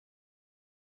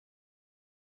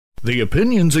The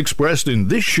opinions expressed in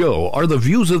this show are the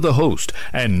views of the host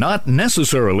and not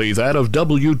necessarily that of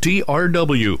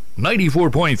WTRW,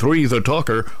 94.3 The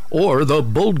Talker, or the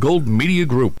Bold Gold Media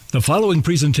Group. The following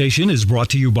presentation is brought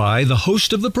to you by the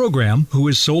host of the program, who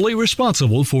is solely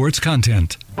responsible for its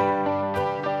content.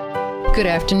 Good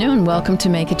afternoon. Welcome to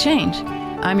Make a Change.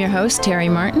 I'm your host, Terry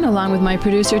Martin, along with my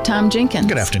producer, Tom Jenkins.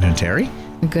 Good afternoon, Terry.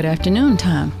 Good afternoon,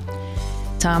 Tom.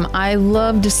 Tom, I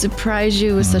love to surprise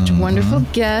you with such wonderful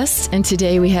guests, and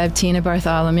today we have Tina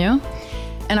Bartholomew.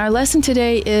 And our lesson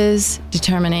today is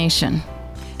determination.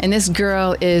 And this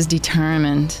girl is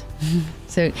determined.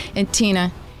 So, and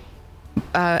Tina,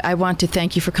 I want to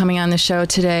thank you for coming on the show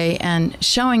today and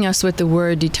showing us what the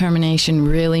word determination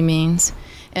really means.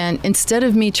 And instead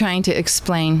of me trying to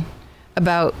explain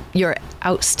about your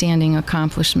outstanding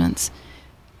accomplishments,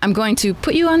 I'm going to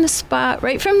put you on the spot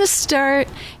right from the start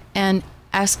and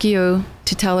ask you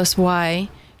to tell us why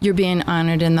you're being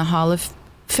honored in the Hall of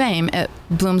Fame at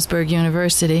Bloomsburg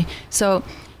University. So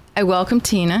I welcome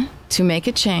Tina to Make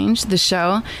a Change, the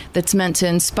show that's meant to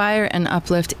inspire and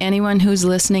uplift anyone who's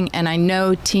listening. And I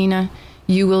know, Tina,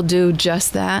 you will do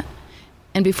just that.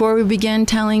 And before we begin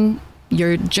telling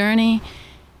your journey,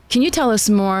 can you tell us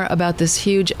more about this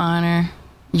huge honor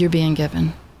you're being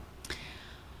given?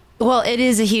 Well, it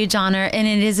is a huge honor, and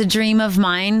it is a dream of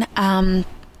mine.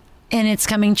 And it's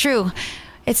coming true.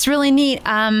 It's really neat.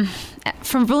 From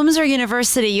Bloomsburg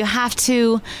University, you have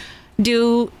to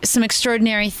do some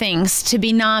extraordinary things to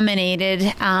be nominated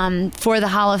for the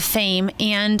Hall of Fame.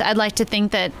 And I'd like to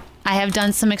think that I have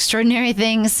done some extraordinary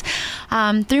things.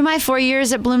 Through my 4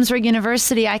 years at Bloomsburg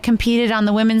University, I competed on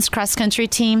the women's cross-country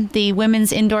team, the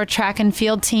women's indoor track and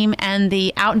field team, and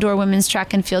the outdoor women's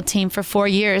track and field team for 4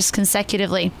 years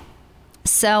consecutively.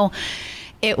 So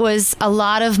it was a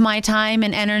lot of my time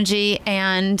and energy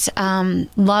and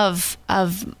love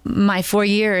of my 4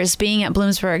 years being at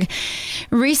Bloomsburg.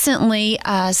 Recently,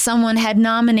 someone had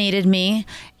nominated me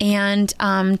and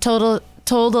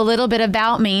told a little bit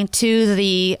about me to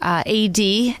the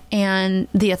AD and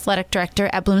the athletic director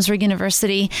at Bloomsburg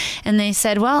University. And they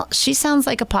said, well, she sounds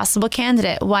like a possible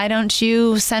candidate. Why don't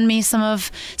you send me some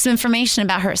information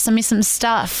about her? Send me some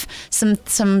stuff,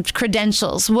 some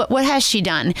credentials. What has she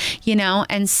done? You know?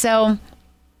 And so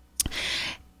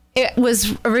it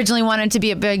was originally wanted to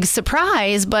be a big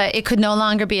surprise, but it could no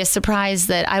longer be a surprise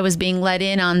that I was being let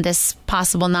in on this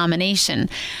possible nomination.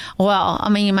 Well, I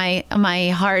mean, my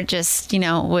heart just,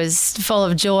 was full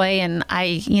of joy, and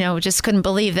I, just couldn't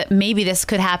believe that maybe this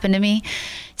could happen to me.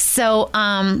 So,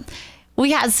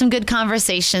 we had some good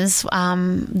conversations.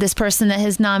 This person that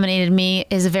has nominated me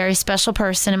is a very special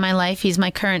person in my life. He's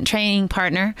my current training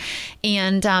partner,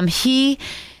 and he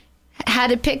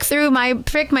had to pick my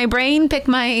brain, pick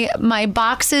my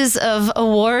boxes of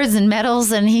awards and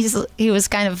medals, and he was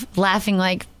kind of laughing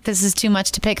like this is too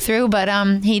much to pick through, but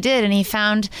he did, and he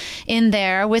found in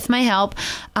there, with my help,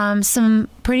 some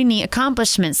pretty neat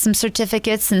accomplishments, some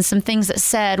certificates, and some things that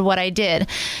said what I did.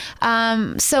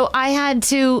 So I had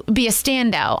to be a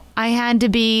standout. I had to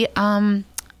be a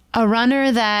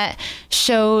runner that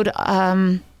showed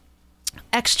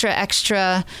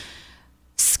extra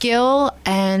skill,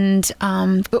 and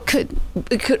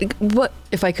what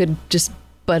if I could just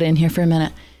butt in here for a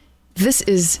minute? This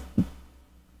is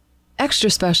extra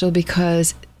special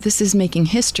because this is making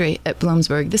history at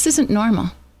Bloomsburg. This isn't normal.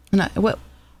 What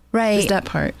is that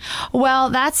part?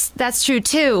 Well, that's true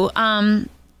too.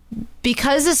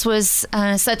 Because this was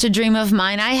such a dream of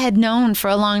mine, I had known for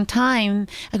a long time,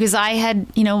 because I had,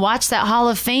 watched that Hall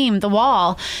of Fame, the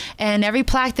wall, and every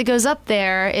plaque that goes up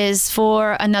there is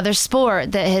for another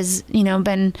sport that has,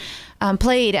 been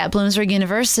played at Bloomsburg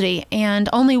University. And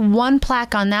only one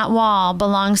plaque on that wall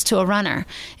belongs to a runner,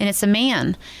 and it's a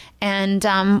man. And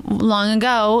long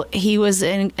ago, he was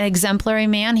an exemplary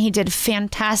man. He did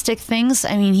fantastic things.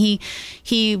 I mean,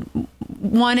 he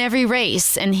won every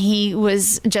race, and he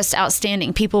was just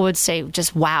outstanding. People would say,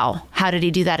 just wow, how did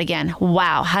he do that again?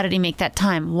 Wow, how did he make that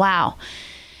time? Wow.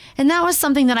 And that was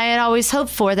something that I had always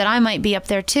hoped for, that I might be up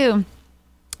there too.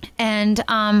 And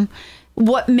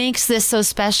what makes this so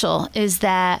special is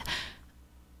that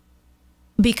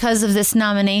because of this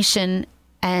nomination,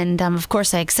 and of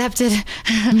course I accepted.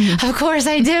 Of course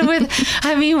I did.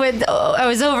 I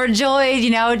was overjoyed,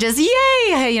 just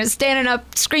yay, standing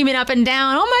up, screaming up and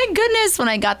down. Oh my goodness, when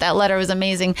I got that letter, it was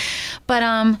amazing. But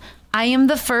I am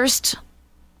the first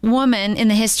woman in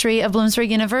the history of Bloomsburg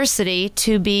University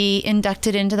to be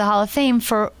inducted into the Hall of Fame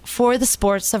for the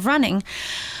sports of running.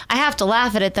 I have to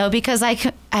laugh at it though, because I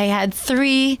had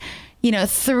three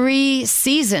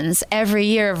seasons every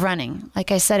year of running.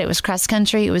 Like I said, it was cross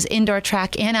country, it was indoor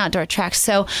track and outdoor track.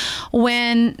 So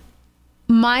when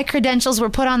my credentials were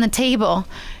put on the table.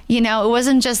 It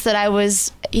wasn't just that I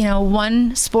was,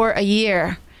 one sport a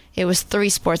year. It was 3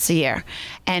 sports a year.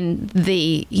 And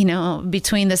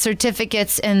between the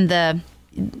certificates and the,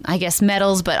 I guess,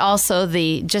 medals, but also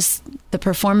the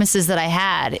performances that I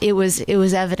had, it was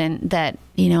evident that,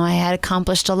 I had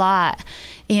accomplished a lot.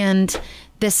 And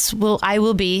I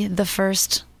will be the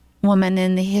first woman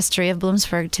in the history of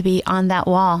Bloomsburg to be on that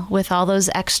wall with all those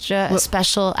extra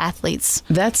special athletes.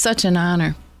 That's such an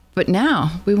honor. But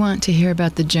now we want to hear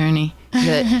about the journey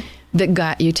that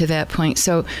got you to that point.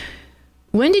 So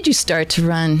when did you start to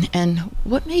run, and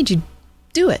what made you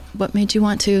do it? What made you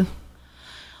want to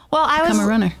become a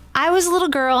runner? I was a little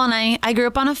girl, and I grew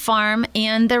up on a farm,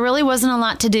 and there really wasn't a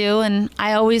lot to do. And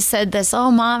I always said this,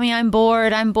 "Oh, Mommy, I'm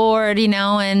bored, and my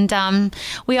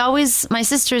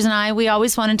sisters and I, we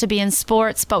always wanted to be in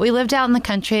sports, but we lived out in the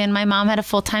country, and my mom had a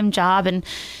full-time job, and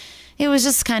it was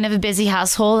just kind of a busy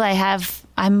household.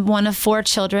 I'm one of 4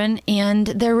 children, and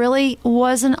there really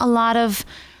wasn't a lot of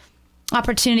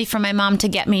opportunity for my mom to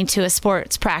get me to a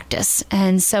sports practice.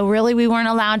 And so really we weren't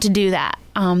allowed to do that.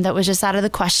 That was just out of the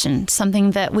question,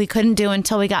 something that we couldn't do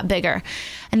until we got bigger.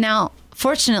 And now,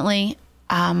 fortunately,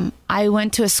 I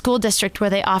went to a school district where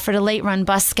they offered a late run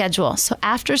bus schedule. So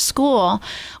after school,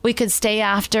 we could stay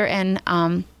after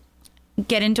and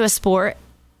get into a sport,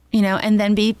 and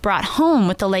then be brought home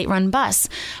with the late run bus.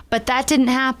 But that didn't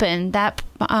happen. That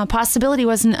possibility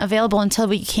wasn't available until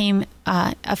we became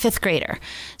a 5th grader.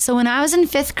 So when I was in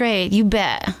 5th grade, you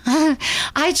bet,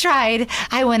 I tried.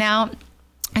 I went out.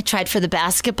 I tried for the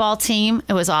basketball team.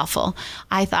 It was awful.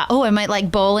 I thought, I might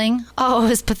like bowling. Oh, it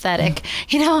was pathetic.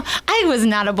 I was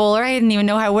not a bowler. I didn't even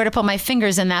know where to put my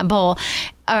fingers in that bowl,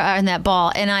 or in that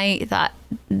ball. And I thought,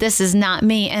 this is not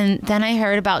me. And then I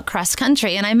heard about cross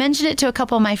country, and I mentioned it to a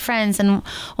couple of my friends. And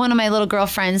one of my little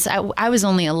girlfriends, I was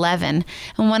only 11,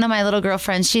 and one of my little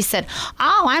girlfriends, she said,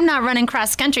 "Oh, I'm not running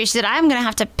cross country." She said, "I'm going to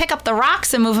have to pick up the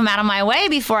rocks and move them out of my way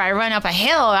before I run up a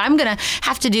hill. I'm going to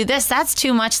have to do this. That's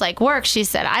too much like work." She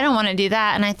said, "I don't want to do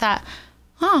that." And I thought,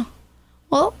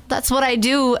 well, that's what I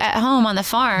do at home on the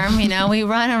farm. We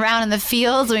run around in the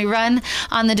fields, we run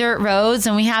on the dirt roads,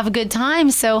 and we have a good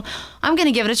time. So I'm going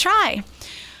to give it a try.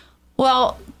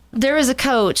 Well, there was a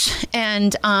coach,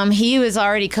 and he was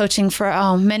already coaching for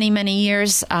many, many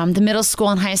years, the middle school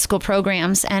and high school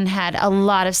programs, and had a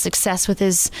lot of success with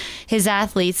his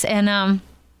athletes. And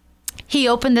he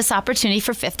opened this opportunity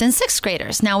for 5th and 6th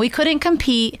graders. Now, we couldn't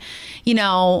compete,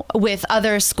 with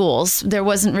other schools. There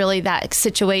wasn't really that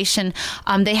situation.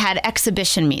 They had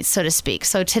exhibition meets, so to speak.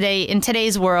 So in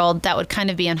today's world, that would kind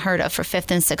of be unheard of for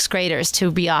 5th and 6th graders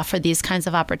to be offered these kinds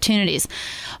of opportunities.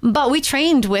 But we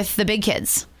trained with the big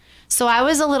kids. So I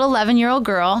was a little 11-year-old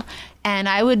girl, and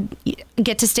I would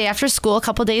get to stay after school a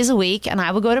couple days a week, and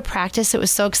I would go to practice. It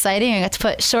was so exciting. I got to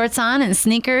put shorts on and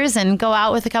sneakers and go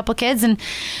out with a couple kids, and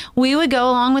we would go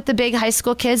along with the big high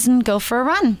school kids and go for a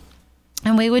run.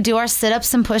 And we would do our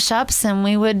sit-ups and push-ups, and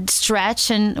we would stretch,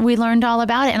 and we learned all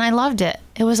about it, and I loved it.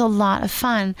 It was a lot of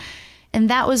fun. And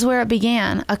that was where it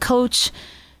began. A coach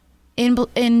in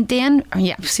Tunkhannock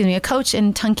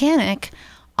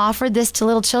offered this to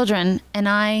little children, and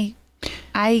I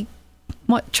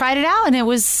tried it out, and it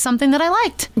was something that I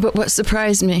liked. But what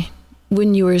surprised me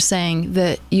when you were saying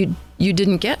that you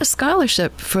didn't get a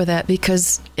scholarship for that,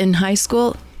 because in high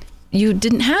school you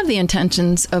didn't have the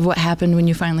intentions of what happened when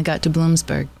you finally got to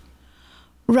Bloomsburg.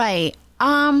 Right.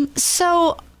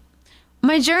 So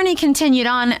my journey continued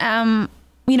on.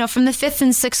 From the 5th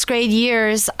and 6th grade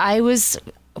years, I was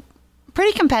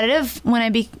pretty competitive when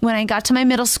I got to my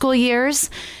middle school years,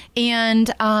 and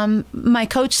my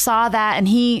coach saw that, and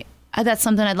that's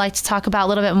something I'd like to talk about a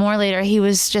little bit more later. He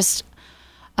was just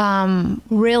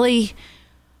really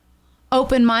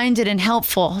open-minded and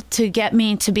helpful to get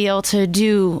me to be able to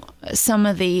do some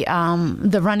of the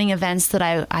running events that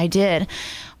I did.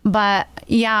 But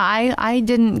yeah, I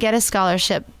didn't get a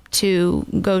scholarship to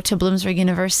go to Bloomsburg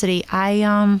University.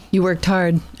 You worked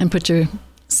hard and put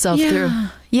yourself through.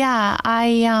 Yeah,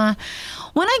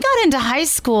 when I got into high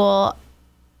school,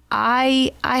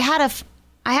 I had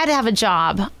to have a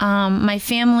job.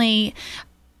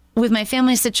 With my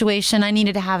family situation, I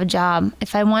needed to have a job.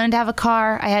 If I wanted to have a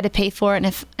car, I had to pay for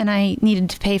it, and I needed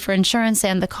to pay for insurance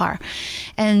and the car.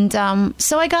 And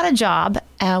so I got a job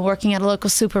working at a local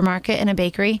supermarket in a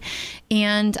bakery,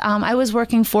 and I was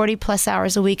working 40 plus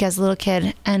hours a week as a little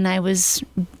kid, and I was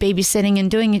babysitting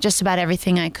and doing just about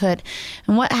everything I could.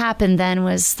 And what happened then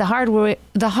was the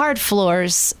hard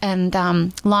floors and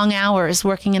long hours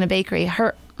working in a bakery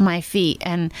hurt my feet,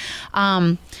 and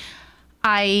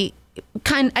I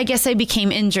I guess I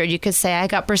became injured. You could say I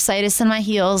got bursitis in my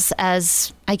heels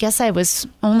as I guess I was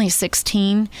only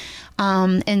 16.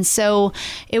 And so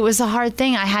it was a hard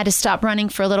thing. I had to stop running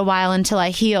for a little while until I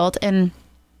healed. And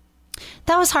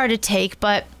that was hard to take,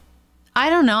 but I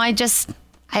don't know. I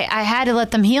had to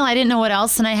let them heal. I didn't know what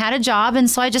else. And I had a job. And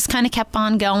so I just kind of kept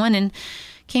on going and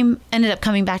ended up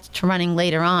coming back to running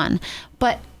later on.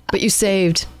 But you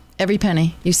saved every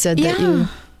penny. You said that you...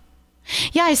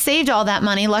 Yeah, I saved all that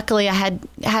money. Luckily, I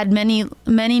had many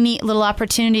neat little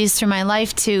opportunities through my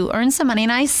life to earn some money,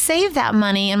 and I saved that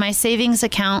money in my savings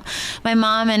account. My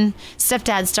mom and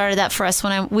stepdad started that for us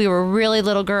when we were really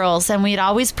little girls, and we'd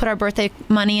always put our birthday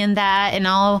money in that, and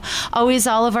always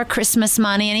all of our Christmas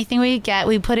money, anything we get,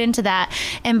 we put into that.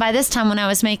 And by this time, when I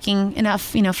was making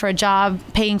enough, for a job,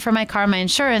 paying for my car, my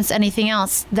insurance, anything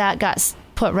else, that got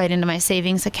put right into my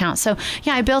savings account. So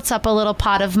yeah, I built up a little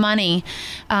pot of money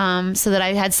so that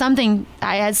I had something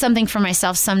for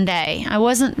myself someday. I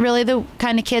wasn't really the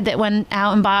kind of kid that went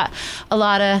out and bought a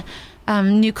lot of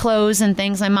new clothes and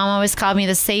things. My mom always called me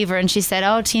the saver, and she said,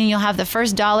 "Oh, Tina, you'll have the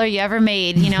first dollar you ever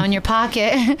made, in your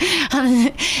pocket."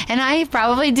 And I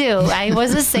probably do. I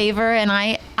was a saver, and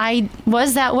I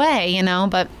was that way,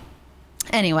 But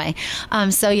anyway,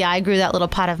 so yeah, I grew that little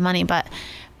pot of money. But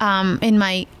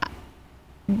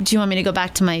do you want me to go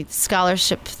back to my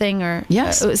scholarship thing? Or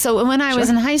yes. So when I was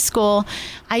in high school,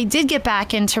 I did get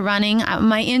back into running.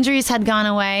 My injuries had gone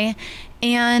away,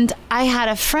 and I had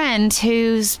a friend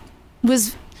who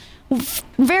was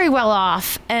very well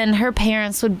off, and her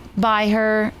parents would buy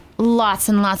her lots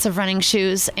and lots of running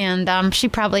shoes, and she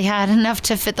probably had enough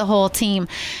to fit the whole team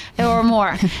or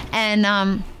more.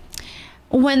 And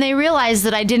when they realized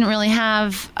that I didn't really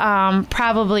have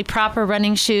probably proper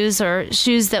running shoes or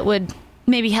shoes that would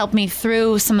maybe help me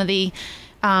through some of the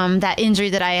that injury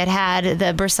that I had,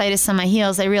 the bursitis on my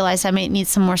heels, I realized I might need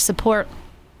some more support.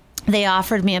 They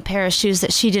offered me a pair of shoes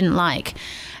that she didn't like.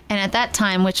 And at that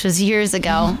time, which was years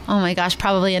ago, oh my gosh,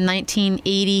 probably in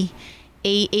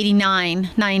 1988, 89,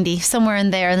 90, somewhere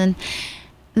in there, and then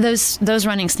those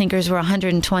running sneakers were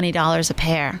 $120 a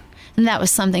pair. And that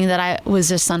was something that I was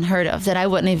just unheard of, that I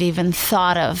wouldn't have even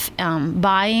thought of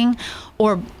buying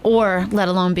or let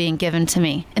alone being given to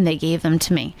me. And they gave them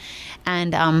to me.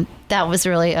 And that was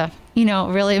really,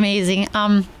 really amazing.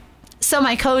 So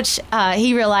my coach,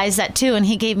 he realized that too, and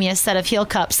he gave me a set of heel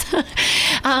cups.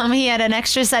 He had an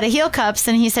extra set of heel cups,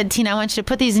 and he said, "Tina, I want you to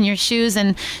put these in your shoes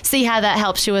and see how that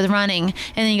helps you with running." And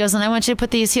then he goes, "And I want you to put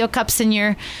these heel cups in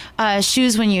your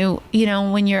shoes when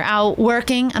when you're out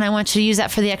working, and I want you to use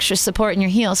that for the extra support in your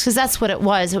heels," because that's what it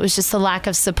was. It was just the lack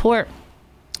of support.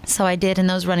 So I did, and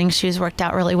those running shoes worked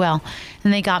out really well,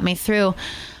 and they got me through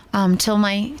till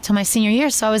my senior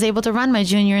year. So I was able to run my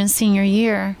junior and senior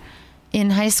year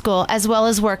in high school, as well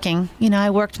as working. I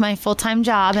worked my full-time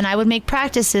job, and I would make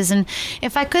practices. And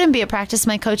if I couldn't be at practice,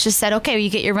 my coach just said, "Okay, you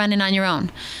get your running on your own."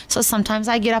 So sometimes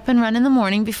I get up and run in the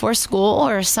morning before school,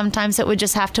 or sometimes it would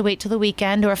just have to wait till the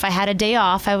weekend. Or if I had a day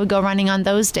off, I would go running on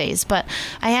those days. But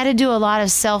I had to do a lot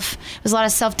of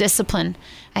self-discipline.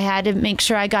 I had to make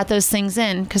sure I got those things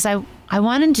in, because I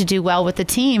wanted to do well with the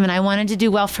team, and I wanted to do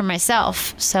well for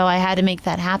myself. So I had to make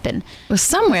that happen. Well,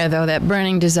 somewhere though, that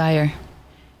burning desire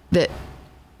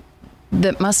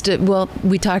that must have, well,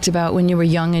 we talked about when you were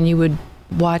young and you would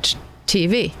watch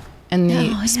TV and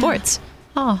the sports.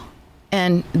 Oh.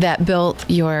 And that built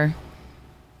your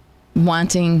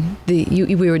wanting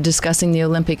we were discussing the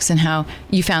Olympics and how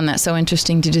you found that so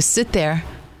interesting to just sit there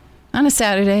on a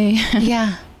Saturday.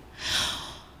 Yeah.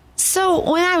 So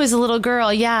when I was a little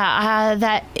girl,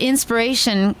 that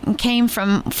inspiration came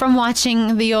from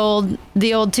watching the old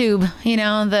tube,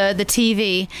 the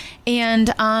TV,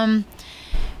 and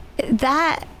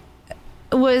that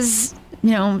was,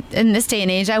 in this day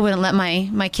and age, I wouldn't let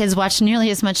my kids watch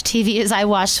nearly as much TV as I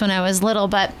watched when I was little.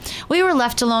 But we were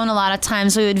left alone a lot of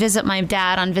times. We would visit my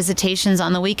dad on visitations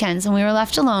on the weekends, and we were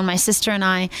left alone, my sister and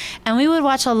I, and we would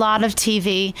watch a lot of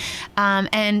TV.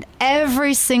 And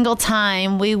every single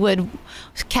time we would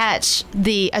catch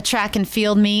a track and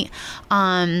field meet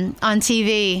on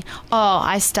TV,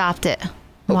 I stopped it,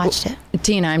 watched it.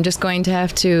 Tina, I'm just going to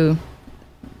have to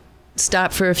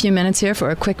stop for a few minutes here for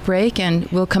a quick break, and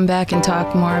we'll come back and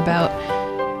talk more about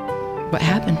what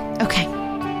happened. Okay.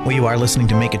 Well, you are listening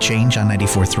to Make a Change on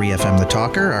 94.3 FM The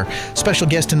Talker. Our special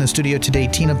guest in the studio today,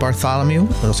 Tina Bartholomew.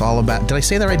 It's all about, did I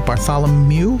say that right?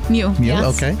 Bartholomew? Mew.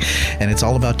 Yes. Okay. And it's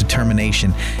all about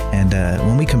determination. And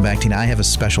when we come back, Tina, I have a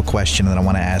special question that I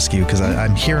want to ask you, because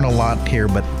I'm hearing a lot here,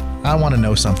 but I want to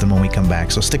know something when we come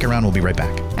back. So stick around. We'll be right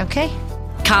back. Okay.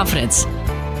 Confidence.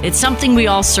 It's something we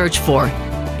all search for.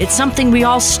 It's something we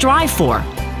all strive for.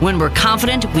 When we're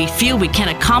confident, we feel we can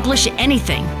accomplish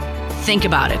anything. Think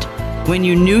about it. When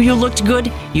you knew you looked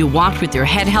good, you walked with your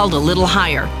head held a little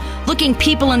higher. Looking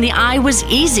people in the eye was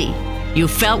easy. You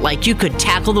felt like you could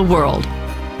tackle the world.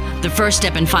 The first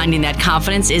step in finding that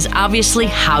confidence is obviously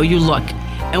how you look.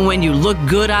 And when you look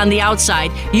good on the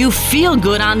outside, you feel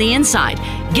good on the inside.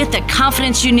 Get the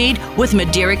confidence you need with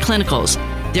Madeira Clinicals.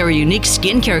 They're a unique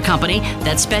skincare company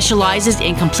that specializes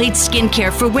in complete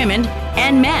skincare for women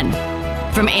and men.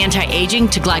 From anti-aging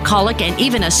to glycolic and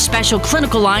even a special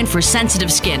clinical line for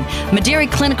sensitive skin, Madeira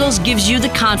Clinicals gives you the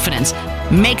confidence.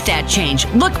 Make that change.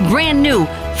 Look brand new.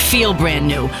 Feel brand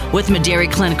new with Madeira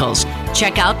Clinicals.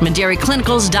 Check out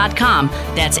MadeiraClinicals.com.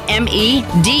 That's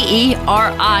MEDERI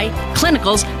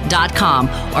Clinicals.com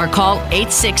or call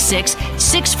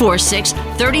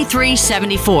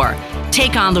 866-646-3374.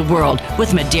 Take on the world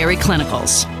with Madeira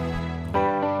Clinicals.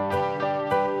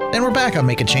 And we're back on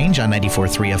Make a Change on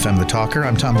 94.3 FM The Talker.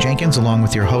 I'm Tom Jenkins, along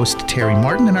with your host, Terry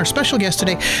Martin, and our special guest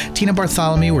today, Tina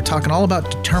Bartholomew. We're talking all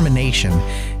about determination.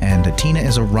 And Tina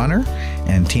is a runner,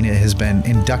 and Tina has been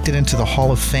inducted into the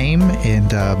Hall of Fame in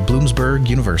Bloomsburg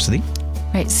University.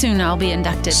 Right, soon I'll be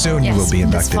inducted. Soon yes, you will be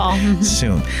inducted. This fall.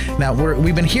 Soon. Now,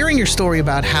 we've been hearing your story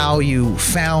about how you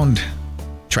found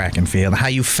track and field, how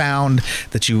you found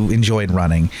that you enjoyed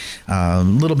running. A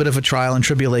little bit of a trial and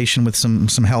tribulation with some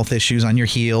health issues on your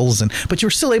heels, but you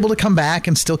were still able to come back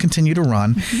and still continue to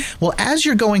run. Mm-hmm. Well, as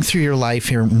you're going through your life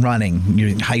here running, you're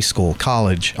in high school,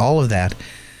 college, all of that,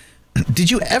 did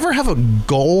you ever have a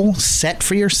goal set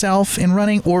for yourself in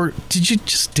running, or did you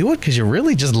just do it because you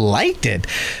really just liked it?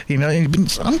 You know,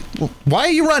 why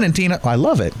are you running, Tina? I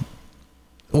love it.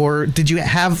 Or did you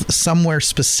have somewhere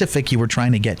specific you were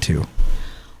trying to get to?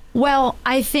 Well,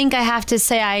 I think I have to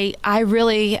say I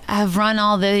really have run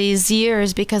all these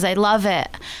years because I love it.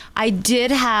 I did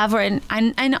have, and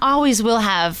always will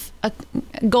have,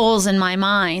 goals in my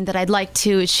mind that I'd like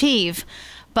to achieve,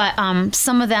 but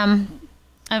some of them,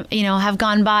 have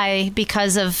gone by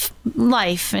because of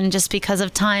life and just because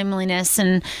of timeliness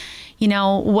and,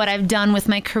 what I've done with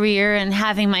my career and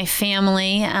having my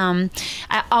family.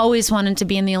 I always wanted to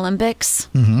be in the Olympics.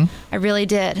 Mm-hmm. I really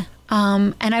did.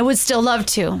 And I would still love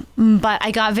to, but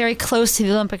I got very close to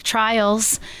the Olympic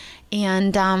trials,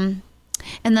 and then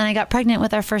I got pregnant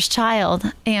with our first child,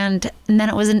 and then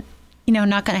it wasn't,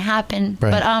 not going to happen.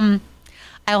 Right. But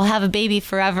I will have a baby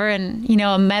forever, and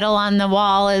a medal on the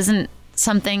wall isn't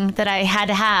something that I had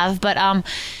to have, but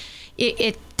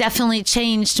it definitely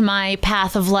changed my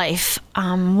path of life.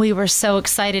 We were so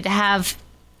excited to have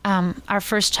our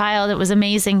first child. It was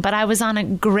amazing, but I was on a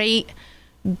great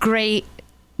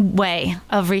way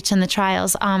of reaching the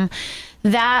trials.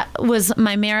 That was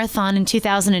my marathon in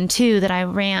 2002 that I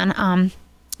ran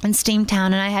in Steamtown,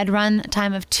 and I had run a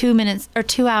time of 2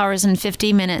 hours and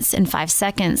 50 minutes and 5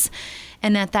 seconds.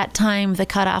 And at that time, the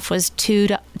cutoff was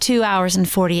 2 hours and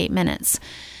 48 minutes.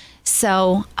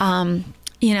 So,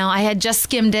 I had just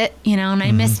skimmed it, and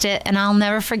I missed it. And I'll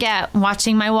never forget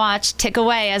watching my watch tick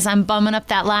away as I'm bumming up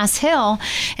that last hill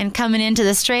and coming into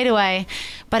the straightaway.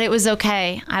 But it was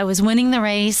okay. I was winning the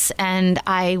race, and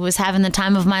I was having the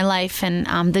time of my life,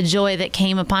 and the joy that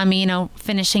came upon me,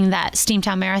 finishing that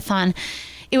Steamtown Marathon.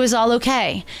 It was all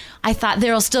okay. I thought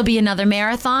there'll still be another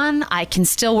marathon. I can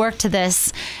still work to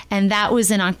this. And that was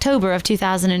in October of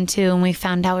 2002, and we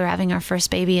found out we were having our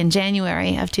first baby in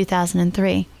January of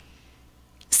 2003.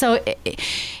 So,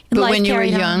 but when you were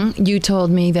young, you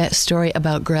told me that story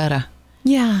about Greta.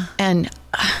 Yeah. And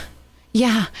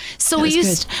yeah. So we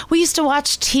used to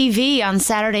watch TV on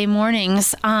Saturday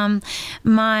mornings.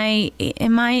 My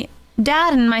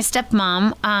dad and my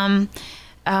stepmom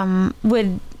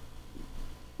would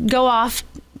go off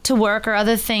to work or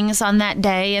other things on that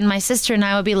day, and my sister and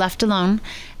I would be left alone.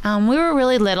 We were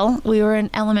really little. We were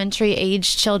in elementary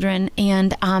age children,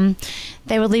 and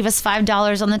they would leave us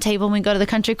 $5 on the table when we go to the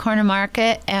country corner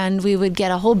market, and we would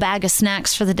get a whole bag of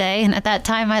snacks for the day. And at that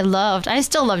time, I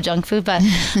still love junk food, but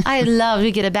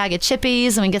we'd get a bag of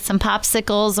Chippies, and we'd get some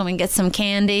popsicles, and we'd get some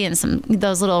candy and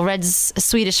those little red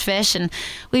Swedish fish, and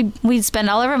we'd spend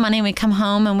all of our money, and we'd come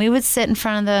home, and we would sit in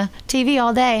front of the TV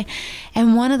all day.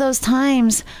 And one of those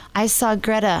times, I saw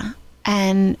Greta,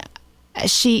 and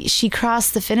she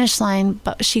crossed the finish line,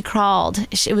 but she crawled.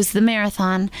 It was the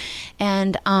marathon,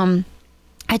 and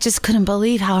I just couldn't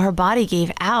believe how her body gave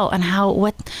out and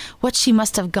what she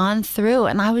must have gone through.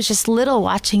 And I was just little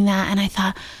watching that, and I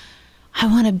thought, I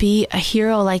want to be a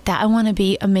hero like that. I want to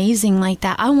be amazing like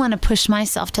that. I want to push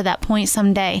myself to that point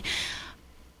someday.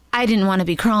 I didn't want to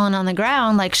be crawling on the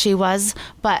ground like she was,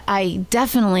 but I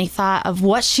definitely thought of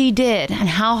what she did and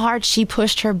how hard she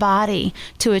pushed her body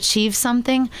to achieve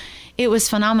something. It was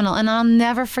phenomenal. And I'll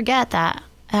never forget that.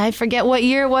 I forget what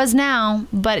year it was now,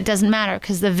 but it doesn't matter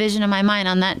because the vision in my mind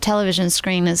on that television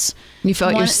screen is... You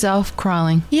felt yourself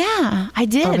crawling. Yeah, I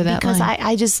did. Over that because line.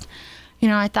 I just,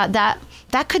 I thought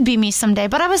that could be me someday.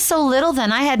 But I was so little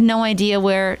then. I had no idea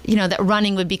where, that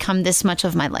running would become this much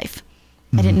of my life.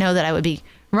 I didn't know that I would be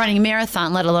running a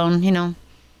marathon, let alone,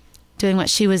 doing what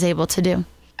she was able to do.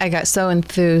 I got so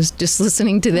enthused just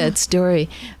listening to that story.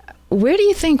 Where do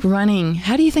you think running,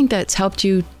 how do you think that's helped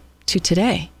you to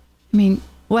today? I mean...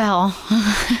 Well,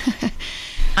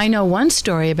 I know one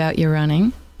story about your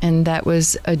running, and that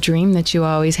was a dream that you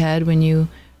always had when you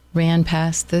ran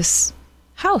past this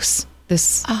house,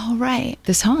 this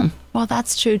home. Well,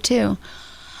 that's true too.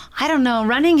 I don't know.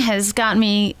 Running has got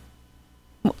me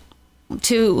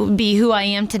to be who I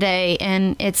am today,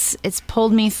 and it's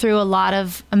pulled me through a lot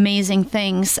of amazing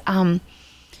things.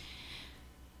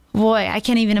 Boy, I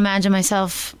can't even imagine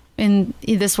myself in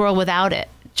this world without it.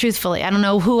 Truthfully, I don't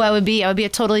know who I would be. I would be a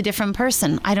totally different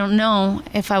person. I don't know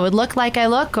if I would look like I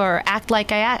look or act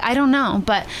like I act. I don't know.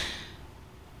 But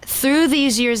through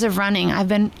these years of running, I've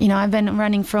been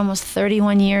running for almost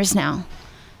 31 years now.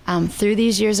 Through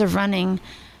these years of running,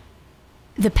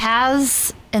 the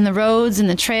paths and the roads and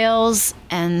the trails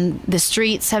and the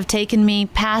streets have taken me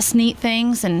past neat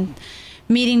things and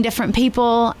meeting different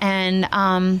people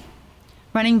and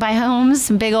running by homes,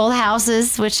 big old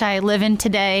houses, which I live in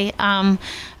today.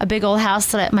 A big old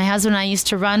house that my husband and I used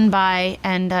to run by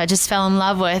and just fell in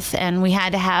love with. And we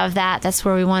had to have that. That's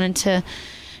where we wanted to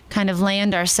kind of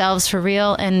land ourselves for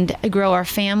real and grow our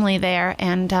family there.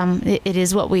 And it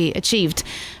is what we achieved.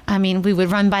 I mean, we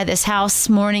would run by this house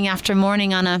morning after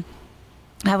morning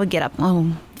I would get up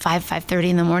 5:30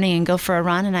 in the morning and go for a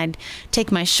run, and I'd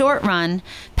take my short run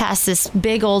past this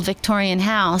big old Victorian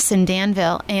house in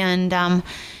Danville. And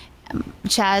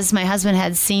Chaz, my husband,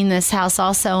 had seen this house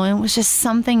also, and it was just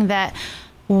something that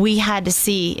we had to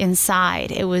see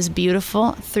inside. It was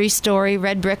beautiful, 3-story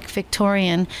red brick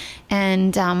Victorian,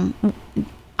 and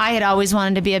I had always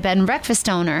wanted to be a bed and breakfast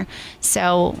owner.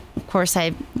 So, of course,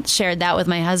 I shared that with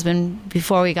my husband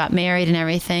before we got married and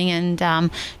everything.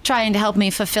 And trying to help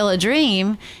me fulfill a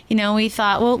dream, we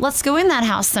thought, well, let's go in that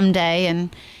house someday.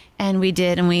 And we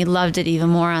did, and we loved it even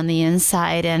more on the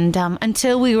inside. And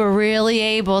until we were really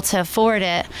able to afford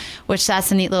it, which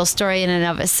that's a neat little story in and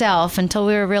of itself, until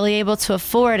we were really able to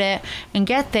afford it and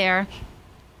get there,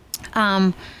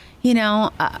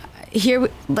 here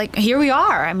we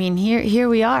are. I mean, here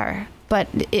we are. But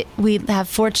we have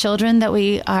 4 children that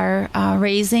we are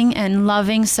raising and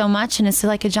loving so much, and it's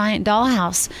like a giant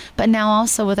dollhouse. But now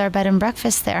also with our bed and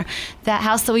breakfast there, that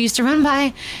house that we used to run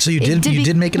by. So you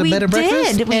did make it a bed and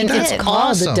breakfast? We did. It's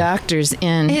called the Doctor's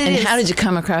Inn. And how did you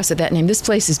come across that name? This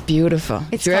place is beautiful.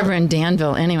 If you're ever in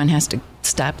Danville, anyone has to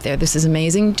stop there. This is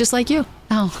amazing, just like you.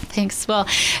 Oh, thanks. Well,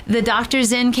 the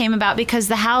Doctor's Inn came about because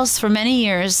the house for many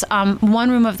years,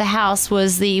 one room of the house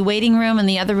was the waiting room and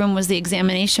the other room was the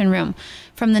examination room.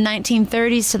 From the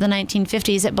 1930s to the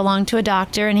 1950s, it belonged to a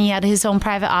doctor, and he had his own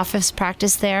private office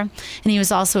practice there, and he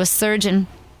was also a surgeon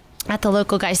at the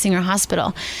local Geisinger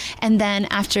hospital. And then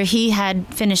after he had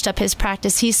finished up his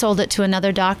practice, he sold it to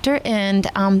another doctor, and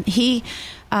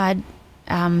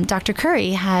Dr.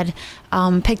 Curry had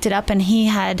picked it up, and he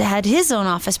had his own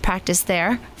office practice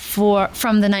there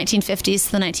from the 1950s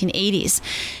to the 1980s.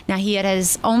 Now, he had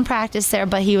his own practice there,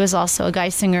 but he was also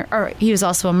a he was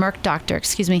also a Merck doctor,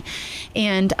 excuse me.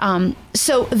 And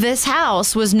so this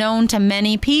house was known to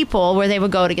many people where they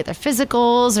would go to get their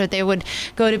physicals, or they would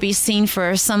go to be seen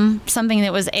for something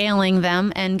that was ailing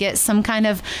them and get some kind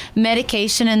of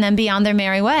medication and then be on their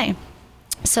merry way.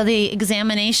 So the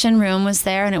examination room was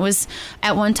there, and it was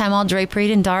at one time all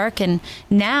draperied and dark, and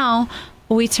now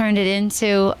we turned it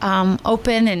into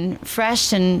open and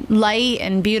fresh and light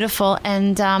and beautiful.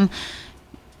 And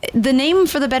the name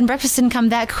for the bed and breakfast didn't come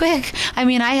that quick. I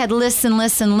mean, I had lists and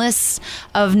lists and lists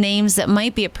of names that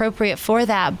might be appropriate for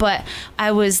that, but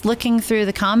I was looking through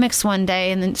the comics one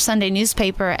day in the Sunday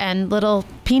newspaper, and the Little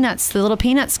Peanuts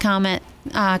comics,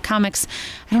 I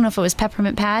don't know if it was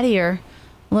Peppermint Patty or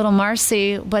Little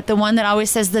Marcy, but the one that always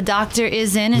says the doctor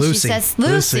is in, and Lucy. she says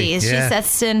Lucy. Yeah. She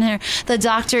says in her, the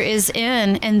doctor is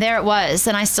in, and there it was.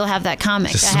 And I still have that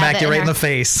comic. Just smacked you right in the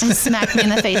face. And smacked me in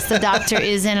the face. The doctor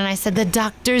is in, and I said, the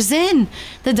doctor's in.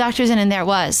 The doctor's in, and there it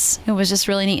was. It was just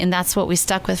really neat, and that's what we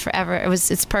stuck with forever.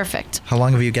 It's perfect. How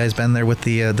long have you guys been there with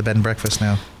the bed and breakfast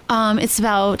now? It's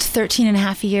about 13 and a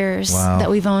half years that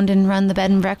we've owned and run the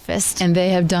bed and breakfast. And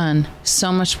they have done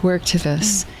so much work to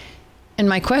this. And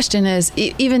my question is,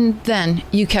 even then,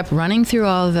 you kept running through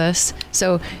all of this.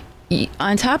 So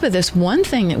on top of this, one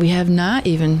thing that we have not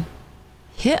even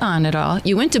hit on at all.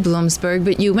 You went to Bloomsburg,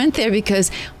 but you went there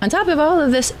because on top of all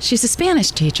of this, she's a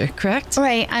Spanish teacher, correct?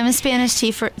 Right. I'm a Spanish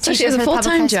teacher. So she has a for the public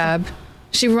full-time high school. job.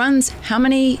 She runs how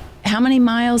many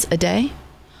miles a day?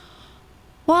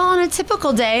 Well, on a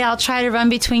typical day, I'll try to run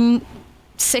between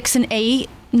 6 and 8,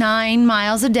 9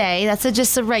 miles a day. That's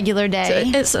just a regular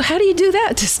day. So how do you do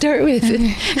that to start with?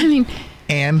 I mean,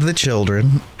 And the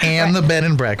children, and the bed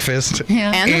and breakfast.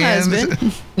 Yeah. and the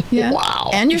husband. Yeah. Wow.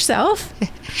 And yourself.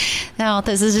 No,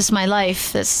 this is just my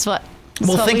life. This is what.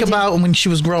 Well, think about when she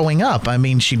was growing up. I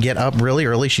mean, she'd get up really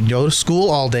early. She'd go to school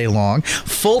all day long.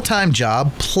 Full-time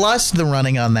job, plus the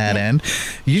running on that end.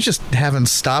 You just haven't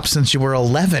stopped since you were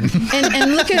 11.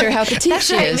 And look at her, how petite That's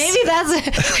she right. is.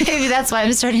 Maybe that's why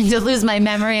I'm starting to lose my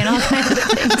memory and all kinds of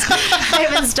things. I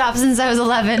haven't stopped since I was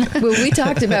 11. Well, we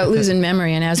talked about losing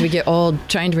memory and as we get old,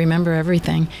 trying to remember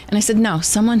everything. And I said, no,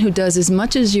 someone who does as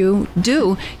much as you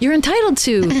do, you're entitled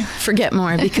to forget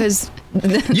more because...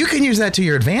 You can use that to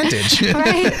your advantage.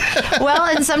 Right. Well,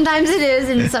 and sometimes it is,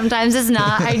 and sometimes it's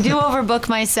not. I do overbook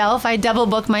myself. I double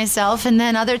book myself, and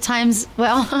then other times,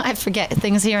 well, I forget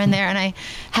things here and there, and I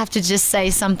have to just say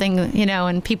something,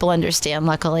 and people understand.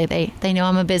 Luckily, they know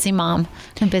I'm a busy mom,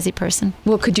 I'm a busy person.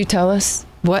 Well, could you tell us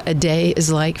what a day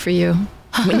is like for you?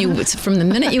 From the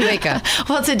minute you wake up.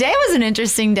 Well, today was an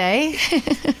interesting day.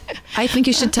 I think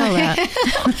you should tell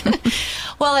that.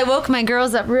 Well, I woke my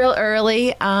girls up real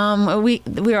early. We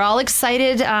were all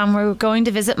excited. We're going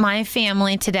to visit my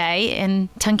family today in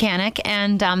Tunkhannock,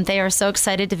 and they are so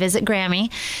excited to visit Grammy.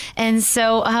 And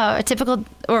so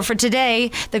for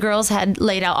today, the girls had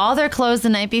laid out all their clothes the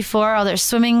night before, all their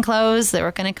swimming clothes. They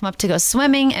were going to come up to go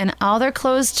swimming, and all their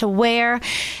clothes to wear.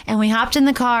 And we hopped in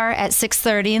the car at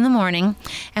 6:30 in the morning,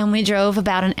 and we drove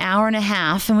about an hour and a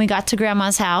half, and we got to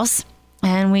Grandma's house,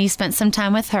 and we spent some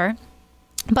time with her.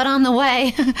 But on the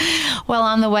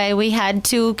way, we had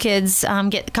 2 kids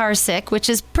get car sick, which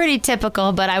is pretty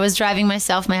typical, but I was driving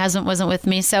myself. My husband wasn't with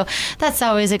me. So that's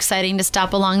always exciting to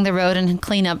stop along the road and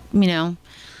clean up,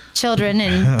 children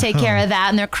and take care of that.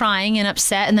 And they're crying and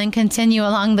upset and then continue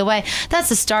along the way. That's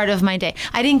the start of my day.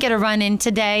 I didn't get a run in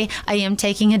today. I am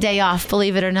taking a day off,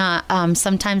 believe it or not.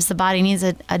 Sometimes the body needs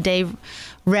a day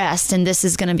rest, and this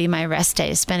is going to be my rest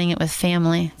day, spending it with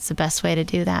family. It's the best way to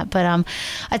do that. But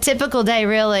a typical day,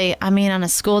 really, on a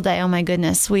school day, oh my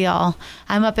goodness,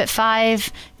 I'm up at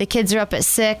 5, the kids are up at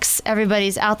 6,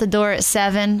 everybody's out the door at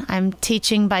 7. I'm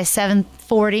teaching by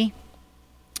 7:40.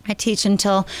 I teach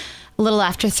until a little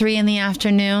after 3 in the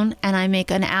afternoon, and I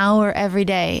make an hour every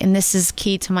day, and this is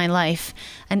key to my life,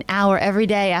 an hour every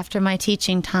day after my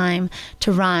teaching time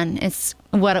to run. It's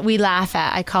what we laugh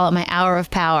at. I call it my hour of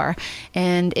power,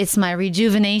 and it's my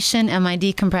rejuvenation and my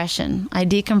decompression. I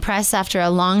decompress after a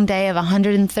long day of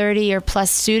 130 or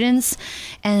plus students,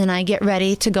 and then I get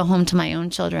ready to go home to my own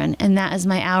children, and that is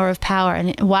my hour of power.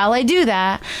 And while I do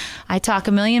that, I talk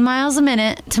a million miles a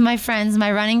minute to my friends,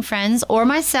 my running friends, or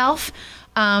myself.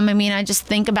 I just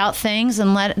think about things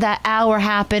and let that hour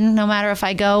happen, no matter if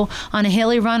I go on a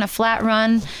hilly run, a flat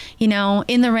run,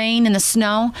 in the rain, in the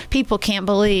snow. People can't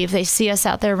believe they see us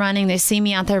out there running. They see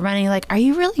me out there running like, are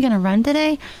you really going to run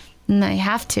today? And I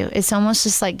have to. It's almost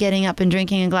just like getting up and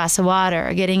drinking a glass of water,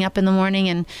 or getting up in the morning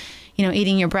and,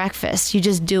 eating your breakfast. You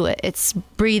just do it. It's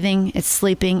breathing, it's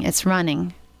sleeping, it's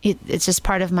running. It's just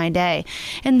part of my day.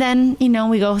 And then,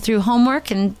 we go through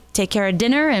homework and take care of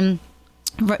dinner and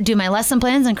do my lesson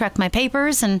plans and correct my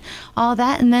papers and all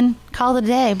that, and then call it a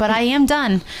day. But I am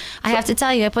done. I have to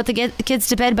tell you, I put the kids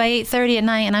to bed by 8:30 at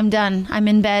night, and I'm done. I'm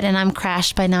in bed and I'm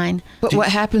crashed by 9. But what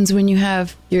happens when you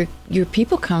have your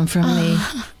people come from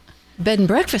the bed and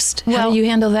breakfast? How do you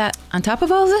handle that on top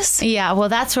of all this? Yeah, well,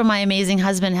 that's where my amazing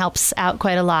husband helps out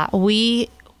quite a lot. We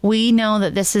know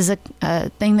that this is a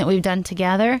thing that we've done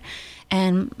together,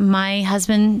 and my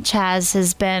husband, Chaz,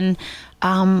 has been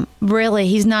really,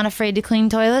 he's not afraid to clean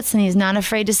toilets, and he's not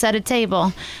afraid to set a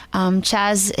table.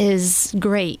 Chaz is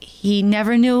great. He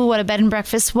never knew what a bed and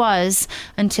breakfast was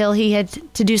until he had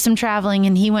to do some traveling,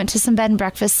 and he went to some bed and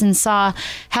breakfasts and saw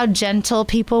how gentle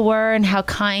people were and how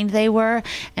kind they were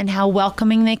and how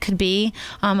welcoming they could be.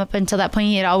 Up until that point,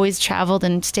 he had always traveled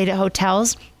and stayed at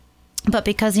hotels. But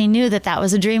because he knew that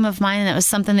was a dream of mine, and that was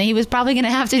something that he was probably going to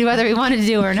have to do whether he wanted to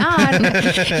do or not,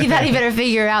 he thought he better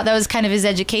figure out. That was kind of his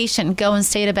education, go and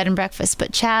stay at a bed and breakfast.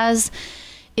 But Chaz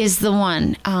is the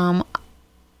one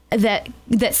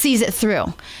that sees it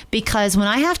through. Because when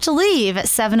I have to leave at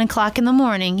 7 o'clock in the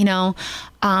morning,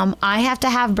 I have to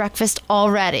have breakfast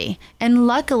already. And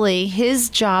luckily,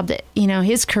 his job,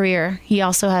 his career, he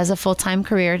also has a full-time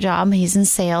career job. He's in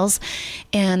sales.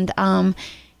 And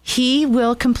he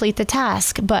will complete the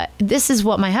task. But this is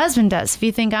what my husband does. If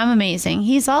you think I'm amazing,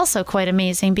 he's also quite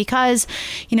amazing because,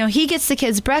 he gets the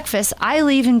kids breakfast. I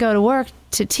leave and go to work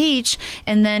to teach,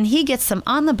 and then he gets them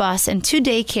on the bus and to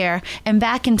daycare and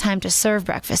back in time to serve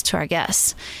breakfast to our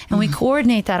guests. And we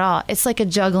coordinate that all. It's like a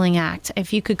juggling act.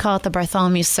 If you could call it the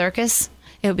Bartholomew Circus,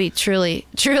 it would be truly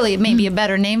maybe a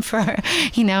better name for,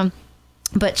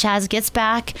 But Chaz gets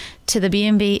back to the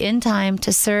B&B in time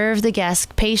to serve the guests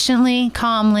patiently,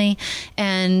 calmly,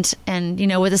 and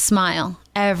with a smile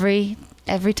every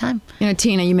time.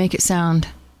 Tina, you make it sound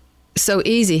so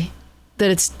easy that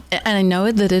it's, and I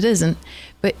know that it isn't,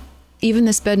 but even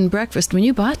this bed and breakfast, when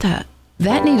you bought that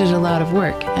needed a lot of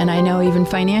work. And I know even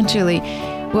financially,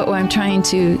 what I'm trying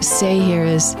to say here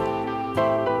is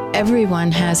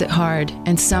everyone has it hard,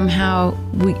 and somehow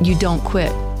you don't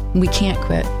quit. We can't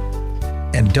quit.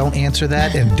 And don't answer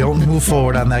that and don't move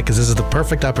forward on that, because this is the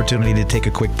perfect opportunity to take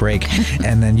a quick break,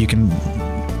 and then you can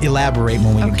elaborate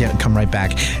when we come right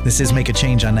back. This is Make a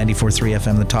Change on 94.3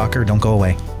 FM The Talker. Don't go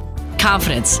away.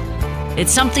 Confidence.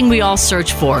 It's something we all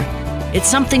search for. It's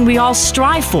something we all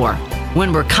strive for.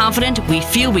 When we're confident, we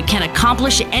feel we can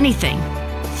accomplish anything.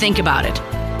 Think about it.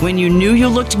 When you knew you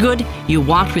looked good, you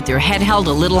walked with your head held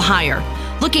a little higher.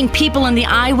 Looking people in the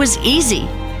eye was easy.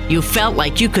 You felt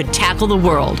like you could tackle the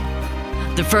world.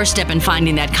 The first step in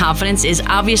finding that confidence is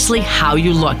obviously how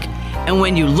you look. And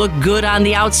when you look good on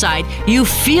the outside, you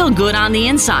feel good on the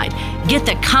inside. Get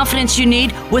the confidence you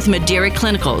need with Madeira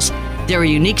Clinicals. They're a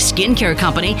unique skincare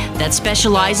company that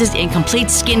specializes in complete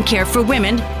skincare for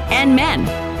women and men.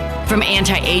 From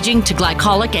anti-aging to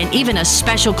glycolic and even a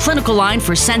special clinical line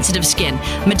for sensitive skin,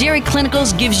 Madeira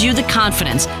Clinicals gives you the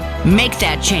confidence. Make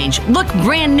that change. Look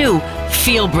brand new.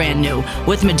 Feel brand new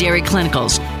with Madeira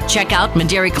Clinicals. Check out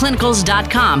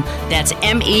MadeiraClinicals.com. That's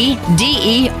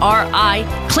MEDERI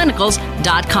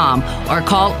Clinicals.com or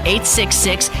call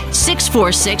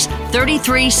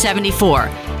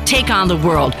 866-646-3374. Take on the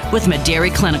world with Madeira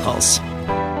Clinicals.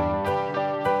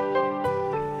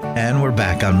 And we're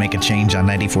back on Make a Change on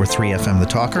 94.3 FM The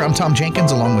Talker. I'm Tom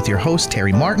Jenkins, along with your host,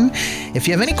 Terry Martin. If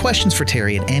you have any questions for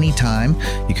Terry at any time,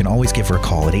 you can always give her a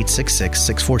call at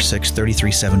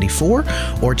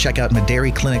 866-646-3374 or check out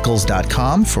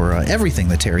MadeiraClinicals.com for everything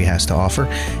that Terry has to offer.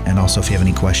 And also, if you have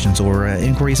any questions or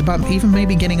inquiries about even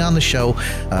maybe getting on the show,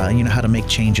 how to make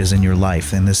changes in your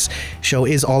life. And this show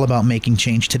is all about making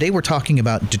change. Today, we're talking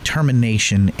about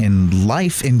determination in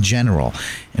life in general,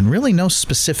 and really no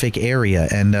specific area.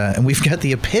 And we've got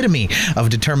the epitome of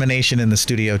determination in the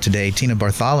studio today, Tina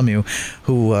Bartholomew,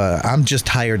 who I'm just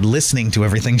tired listening to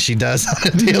everything she does on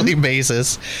a daily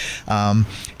basis. And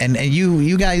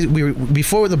you guys,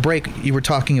 before the break, you were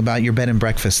talking about your bed and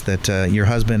breakfast that your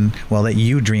husband, that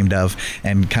you dreamed of,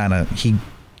 and he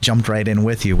jumped right in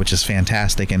with you, which is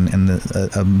fantastic, and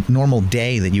a normal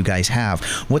day that you guys have.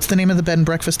 What's the name of the bed and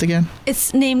breakfast again?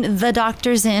 It's named The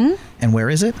Doctor's Inn. And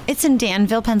where is it? It's in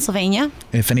Danville, Pennsylvania.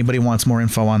 If anybody wants more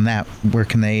info on that, where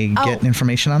can they get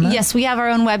information on that? Yes, we have our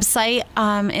own website,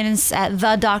 and it's at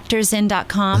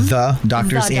thedoctorsinn.com. The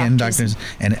Doctor's Inn. Doctors,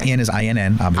 and Inn is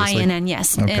INN, obviously. INN,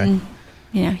 yes. Okay. And,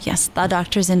 yes,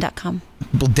 thedoctorsinn.com.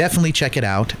 Well, definitely check it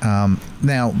out.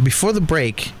 Now, before the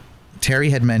break,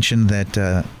 Terry had mentioned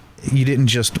that you didn't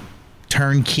just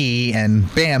turn key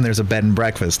and bam, there's a bed and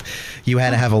breakfast. You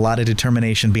had to have a lot of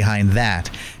determination behind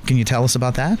that. Can you tell us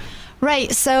about that?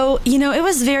 Right. So, it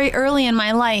was very early in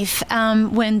my life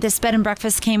when this bed and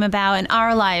breakfast came about in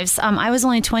our lives. I was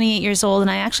only 28 years old, and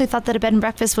I actually thought that a bed and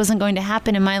breakfast wasn't going to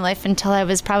happen in my life until I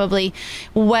was probably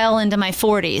well into my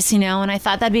 40s, and I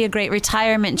thought that'd be a great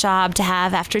retirement job to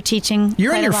have after teaching.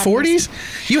 You're in your 40s?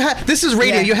 This is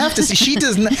radio. Yeah. You have to see. She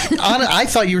does not. I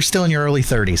thought you were still in your early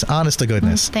 30s. Honest to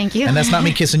goodness. Thank you. And that's not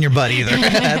me kissing your butt either.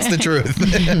 That's the truth.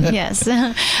 Yes.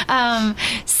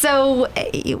 So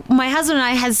my husband and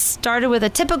I had started with a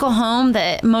typical home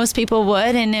that most people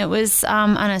would, and it was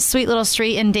on a sweet little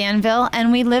street in Danville,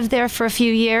 and we lived there for a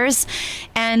few years.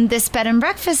 And this bed and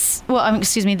breakfast,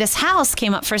 this house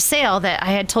came up for sale that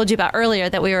I had told you about earlier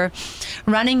that we were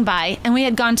running by, and we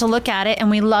had gone to look at it, and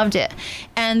we loved it.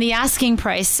 And the asking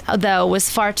price, though, was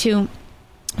far too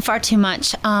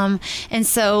much, and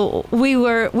so we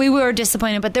were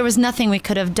disappointed, but there was nothing we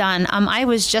could have done. I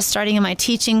was just starting in my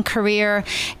teaching career,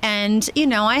 and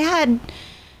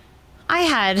I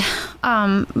had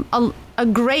a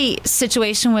great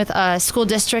situation with a school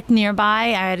district nearby.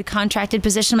 I had a contracted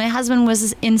position. My husband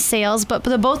was in sales, but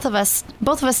the both of us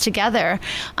together,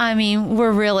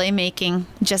 we're really making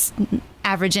just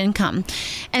average income.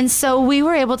 And so we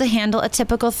were able to handle a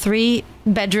typical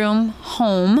 3-bedroom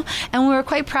home. And we were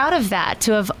quite proud of that,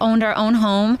 to have owned our own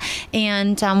home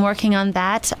and working on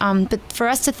that. But for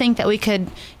us to think that we could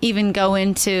even go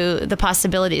into the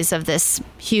possibilities of this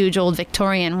huge old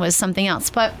Victorian was something else.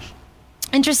 But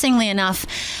interestingly enough,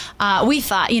 we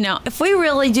thought, if we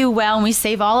really do well and we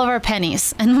save all of our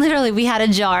pennies, and literally we had a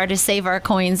jar to save our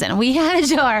coins in. We had a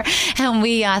jar, and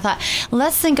we thought,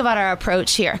 let's think about our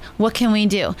approach here. What can we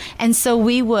do? And so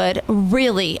we would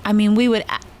really, we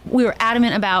were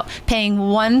adamant about paying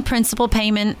one principal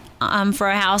payment for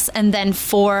a house, and then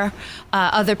 4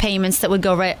 other payments that would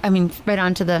go right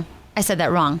onto the, I said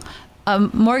that wrong. A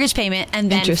mortgage payment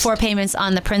and then interest. 4 payments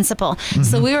on the principal. Mm-hmm.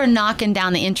 So we were knocking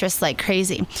down the interest like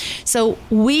crazy. So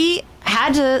we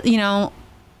had to,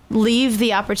 leave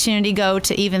the opportunity go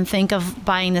to even think of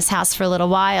buying this house for a little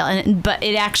while. But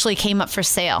it actually came up for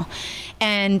sale.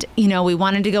 And, we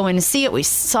wanted to go in and see it. We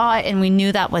saw it and we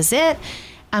knew that was it.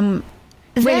 Wait a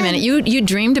minute. You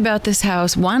dreamed about this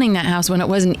house, wanting that house when it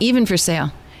wasn't even for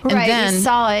sale. And right. Then, we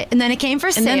saw it and then it came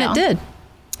for sale. And then it did.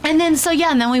 And then,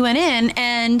 and then we went in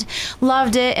and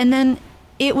loved it. And then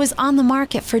it was on the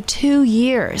market for 2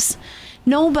 years.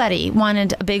 Nobody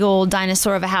wanted a big old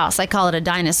dinosaur of a house. I call it a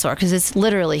dinosaur because it's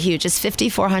literally huge. It's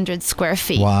 5,400 square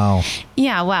feet. Wow.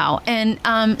 Yeah, wow. And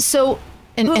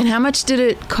And how much did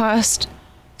it cost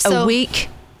a week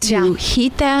to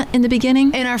heat that in the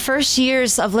beginning? In our first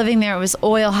years of living there, it was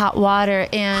oil, hot water.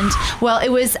 And,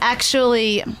 it was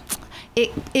actually...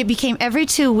 It became every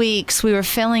 2 weeks we were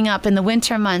filling up in the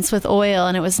winter months with oil,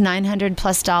 and it was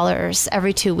 $900+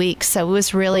 every 2 weeks. So it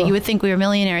was really, you would think we were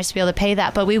millionaires to be able to pay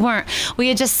that, but we weren't. We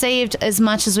had just saved as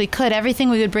much as we could. Everything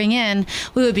we would bring in,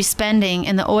 we would be spending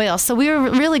in the oil. So we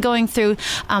were really going through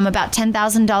about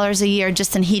 $10,000 a year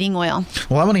just in heating oil.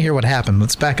 Well, I want to hear what happened.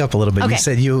 Let's back up a little bit. Okay. You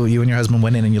said you and your husband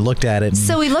went in and you looked at it.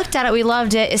 So we looked at it. We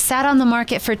loved it. It sat on the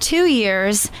market for 2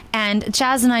 years, and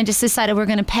Chaz and I just decided we're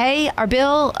going to pay our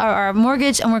bill, our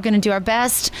mortgage, and we're going to do our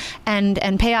best and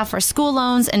pay off our school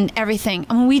loans and everything.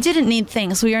 We didn't need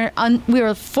things. We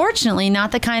were fortunately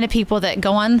not the kind of people that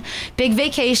go on big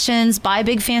vacations, buy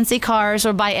big fancy cars,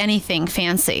 or buy anything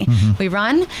fancy. Mm-hmm. We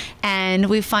run and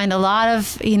we find a lot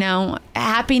of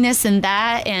happiness in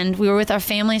that, and we were with our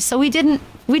family, so we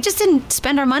just didn't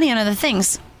spend our money on other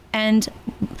things. And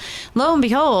lo and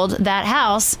behold, that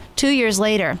house 2 years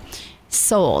later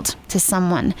sold to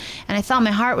someone, and I thought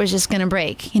my heart was just going to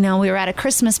break. We were at a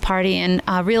Christmas party, and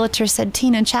a realtor said,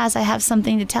 "Tina and Chaz, I have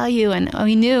something to tell you." And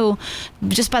we knew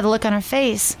just by the look on her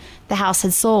face the house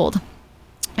had sold,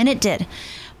 and it did.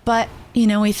 But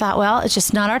we thought, well, it's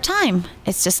just not our time.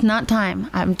 It's just not time.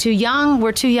 I'm too young.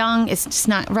 We're too young. It's just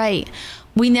not right.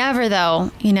 We never,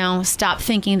 though, stopped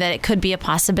thinking that it could be a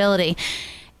possibility.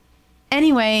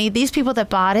 Anyway, these people that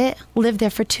bought it lived there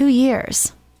for 2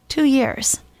 years. 2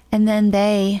 years. And then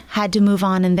they had to move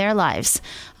on in their lives.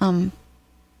 And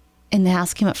the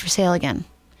house came up for sale again.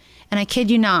 And I kid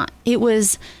you not, it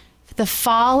was the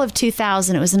fall of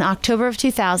 2000. It was in October of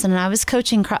 2000, and I was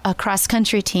coaching a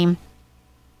cross-country team.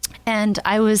 And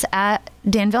I was at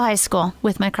Danville High School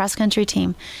with my cross-country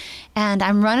team. And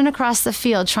I'm running across the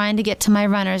field trying to get to my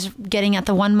runners, getting at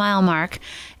the 1 mile mark.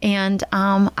 And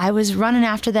I was running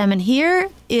after them. And here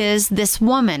is this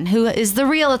woman who is the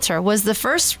realtor, was the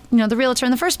first, the realtor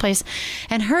in the first place.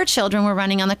 And her children were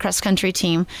running on the cross-country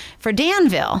team for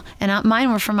Danville. And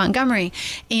mine were from Montgomery.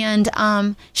 And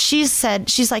she's like,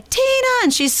 "Tina,"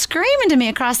 and she's screaming to me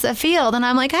across the field. And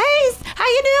I'm like, "Hey, how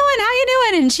you doing? How you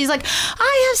doing?" And she's like,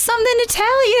 "I have something to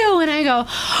tell you." And I go,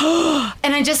 "Oh,"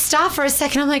 and I just stop for a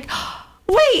second. I'm like,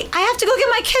 "Wait, I have to go get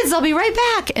my kids. I'll be right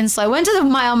back." And so I went to the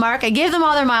mile mark. I gave them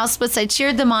all their mile splits. I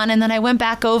cheered them on. And then I went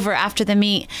back over after the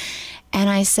meet. And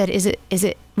I said, is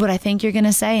it what I think you're going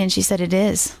to say? And she said, "It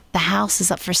is. The house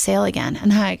is up for sale again."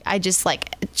 And I just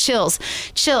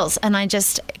chills. And I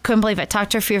just couldn't believe it. I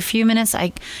talked to her for a few minutes.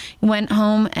 I went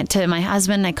home to my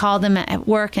husband. I called him at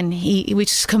work, and we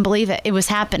just couldn't believe it. It was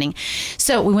happening.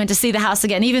 So we went to see the house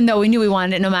again, even though we knew we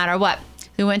wanted it no matter what.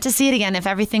 We went to see it again if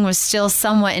everything was still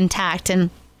somewhat intact, and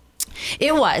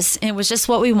it was just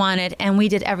what we wanted, and we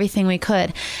did everything we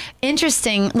could.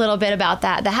 Interesting little bit about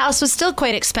that. The house was still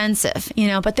quite expensive,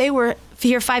 but they were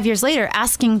here 5 years later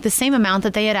asking the same amount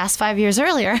that they had asked 5 years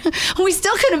earlier. We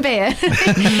still couldn't pay it.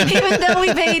 Even though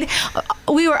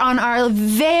we were on our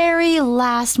very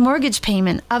last mortgage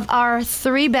payment of our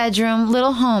 3-bedroom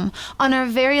little home. On our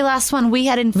very last one, we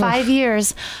had in 5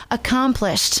 years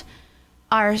accomplished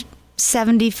our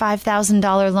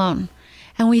 $75,000 loan.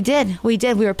 And we did. We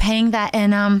were paying that.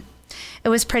 And it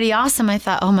was pretty awesome. I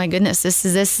thought, oh my goodness, this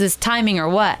is timing or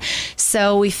what?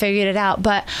 So we figured it out.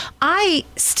 But I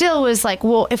still was like,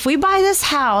 well, if we buy this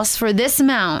house for this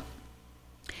amount,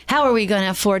 how are we going to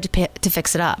afford to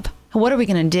fix it up? What are we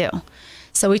going to do?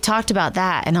 So we talked about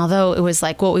that. And although it was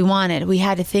like what we wanted, we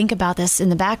had to think about this in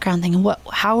the background, thinking,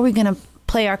 how are we going to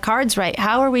play our cards right?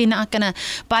 How are we not going to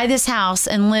buy this house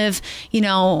and live,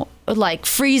 like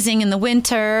freezing in the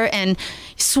winter and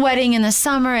sweating in the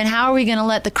summer? And how are we going to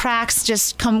let the cracks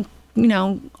just come,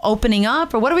 opening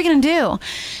up? Or what are we going to do?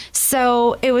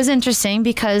 So it was interesting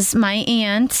because my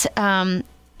aunt,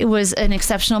 it was an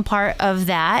exceptional part of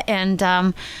that.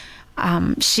 And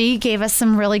she gave us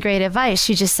some really great advice.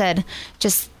 She just said,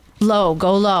 go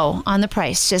low on the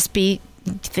price.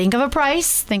 Think of a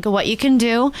price, think of what you can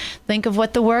do, think of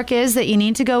what the work is that you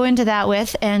need to go into that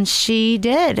with. And she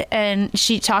did. And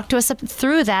she talked to us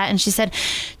through that. And she said,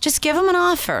 just give them an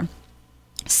offer.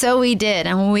 So we did.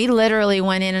 And we literally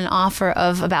went in an offer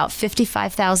of about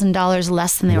 $55,000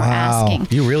 less than they were asking.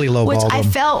 You really lowballed them.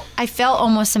 Which I felt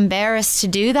almost embarrassed to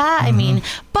do that. Mm-hmm.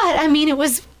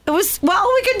 It was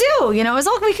all we could do, it was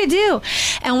all we could do.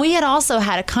 And we had also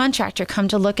had a contractor come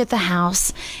to look at the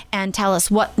house and tell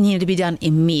us what needed to be done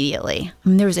immediately.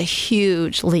 There was a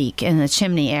huge leak in the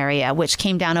chimney area, which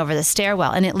came down over the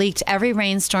stairwell, and it leaked every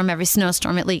rainstorm, every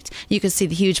snowstorm. It leaked. You could see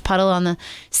the huge puddle on the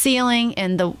ceiling,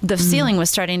 and the ceiling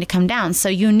was starting to come down. So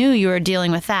you knew you were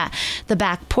dealing with that. The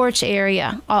back porch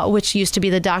area, which used to be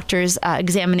the doctor's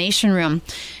examination room,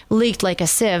 leaked like a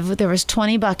sieve. There was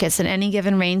 20 buckets in any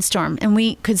given rainstorm, and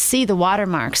we could see the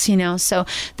watermarks, So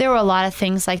there were a lot of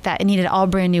things like that. It needed all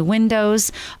brand new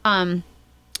windows.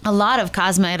 A lot of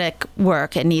cosmetic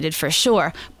work it needed for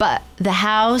sure, but the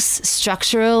house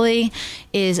structurally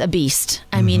is a beast.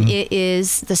 It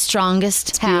is the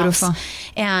strongest house. Beautiful.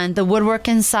 And the woodwork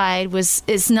inside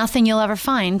is nothing you'll ever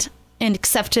find,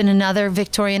 except in another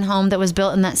Victorian home that was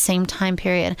built in that same time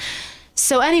period.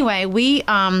 So anyway, we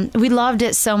loved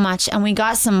it so much, and we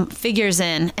got some figures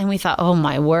in, and we thought, oh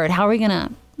my word, how are we gonna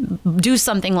do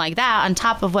something like that on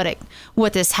top of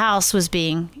what this house was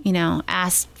being,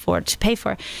 asked for to pay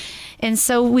for? And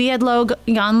so we had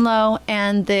gone low,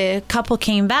 and the couple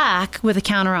came back with a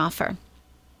counteroffer.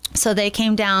 So they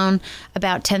came down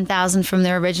about $10,000 from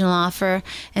their original offer,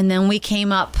 and then we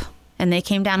came up, and they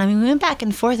came down. We went back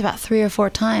and forth about 3 or 4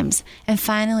 times, and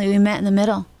finally we met in the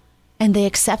middle, and they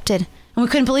accepted. And we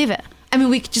couldn't believe it.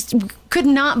 We could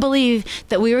not believe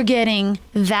that we were getting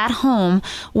that home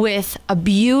with a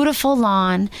beautiful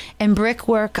lawn and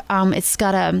brickwork. It's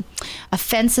got a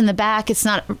fence in the back.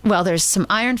 There's some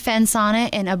iron fence on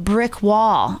it and a brick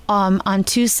wall on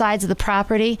 2 sides of the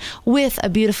property with a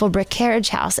beautiful brick carriage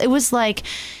house. It was like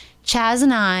Chaz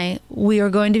and I, we were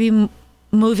going to be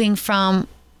moving from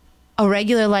a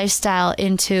regular lifestyle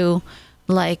into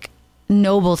like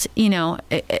noble,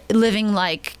 living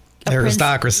like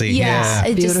aristocracy. Yeah.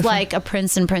 Just like a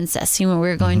prince and princess. We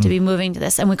were going to be moving to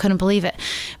this, and we couldn't believe it.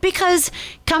 Because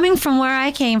coming from where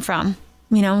I came from,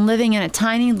 living in a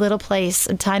tiny little place,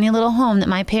 a tiny little home that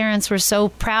my parents were so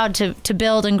proud to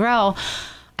build and grow,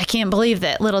 I can't believe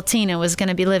that little Tina was going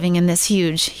to be living in this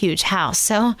huge, huge house.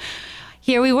 So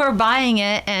here we were buying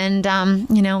it, and,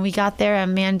 we got there,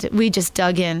 and man, we just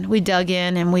dug in. We dug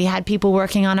in, and we had people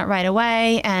working on it right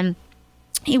away, and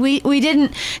we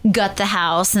didn't gut the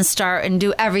house and start and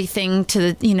do everything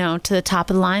to the top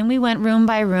of the line. We went room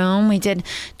by room. We did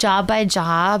job by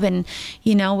job, and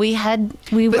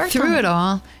worked through it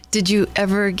all. Did you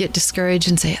ever get discouraged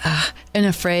and say, and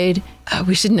afraid,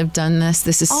 we shouldn't have done this?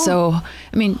 This is oh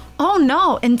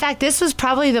no. In fact, this was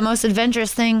probably the most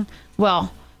adventurous thing.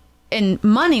 Well, in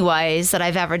money wise that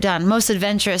I've ever done. Most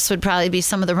adventurous would probably be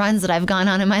some of the runs that I've gone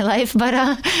on in my life, but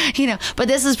but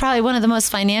this is probably one of the most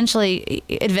financially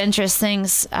adventurous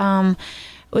things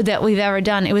that we've ever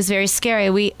done. It was very scary.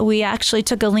 We actually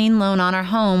took a lien loan on our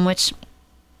home, which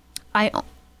I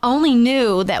only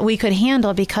knew that we could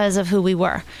handle because of who we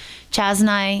were. Chaz and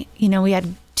I, we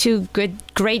had 2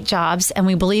 great jobs, and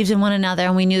we believed in one another,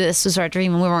 and we knew that this was our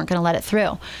dream, and we weren't going to let it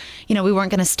through. We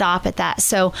weren't going to stop at that.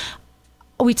 So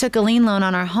we took a lien loan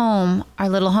on our home, our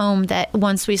little home, that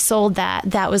once we sold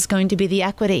that was going to be the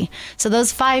equity. So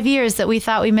those 5 years that we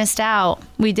thought we missed out,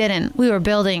 we didn't. We were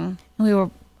building, we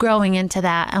were growing into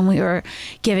that, and we were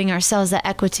giving ourselves that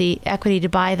equity to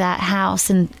buy that house,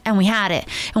 and we had it.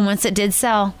 And once it did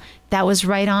sell, that was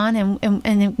right on,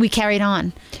 and we carried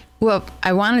on. Well,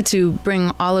 I wanted to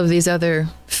bring all of these other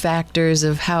factors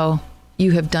of how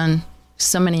you have done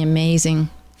so many amazing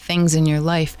things in your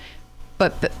life.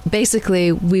 But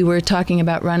basically, we were talking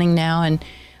about running now, and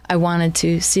I wanted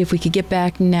to see if we could get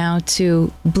back now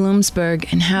to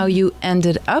Bloomsburg and how you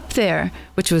ended up there,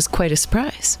 which was quite a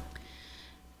surprise.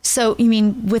 So you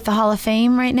mean with the Hall of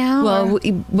Fame right now?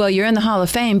 Well, you're in the Hall of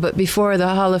Fame, but before the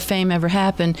Hall of Fame ever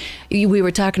happened, we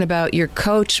were talking about your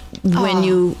coach when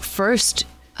you first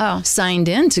signed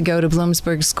in to go to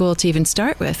Bloomsburg School to even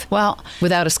start with. Well,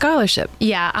 without a scholarship.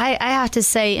 Yeah, I have to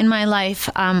say in my life,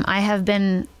 I have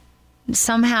been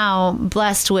somehow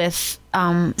blessed with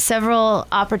several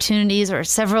opportunities or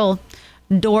several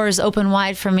doors open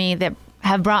wide for me that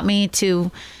have brought me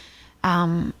to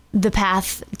the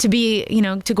path to be,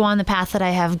 to go on the path that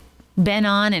I have been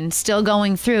on and still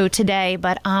going through today.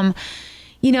 But, from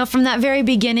that very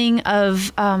beginning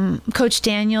of Coach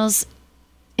Daniels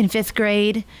in 5th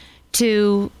grade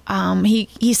to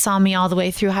he saw me all the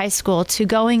way through high school to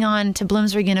going on to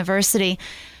Bloomsburg University,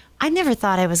 I never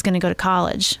thought I was going to go to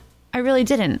college. I really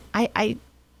didn't.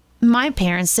 My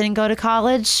parents didn't go to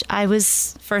college. I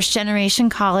was first generation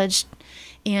college,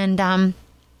 and I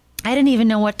didn't even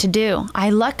know what to do.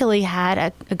 I luckily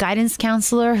had a guidance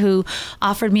counselor who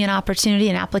offered me an opportunity,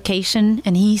 an application,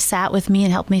 and he sat with me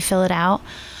and helped me fill it out.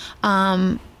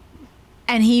 And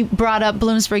he brought up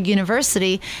Bloomsburg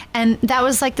University, and that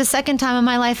was like the second time in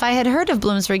my life I had heard of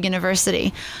Bloomsburg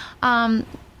University. My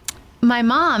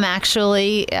mom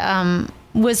actually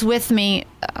was with me,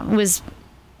 was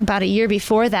about a year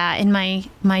before that in my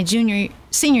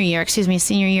senior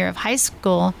year of high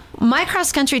school. My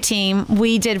cross country team,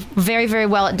 we did very, very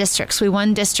well at districts. We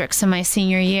won districts in my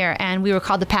senior year, and we were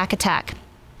called the Pack Attack.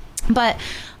 But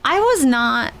I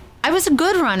was a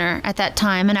good runner at that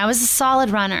time, and I was a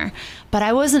solid runner, but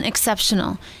I wasn't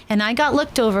exceptional. And I got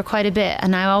looked over quite a bit,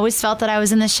 and I always felt that I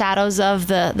was in the shadows of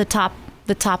the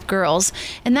top girls.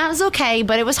 And that was okay,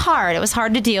 but it was hard. It was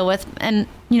hard to deal with, and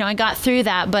I got through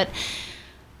that. But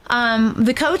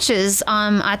the coaches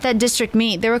at that district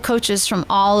meet, there were coaches from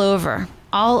all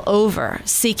over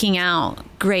seeking out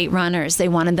great runners. They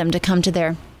wanted them to come to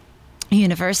their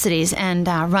universities and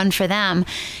run for them.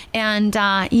 And,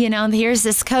 here's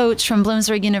this coach from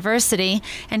Bloomsburg University,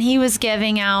 and he was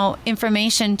giving out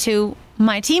information to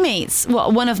my teammates,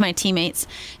 one of my teammates,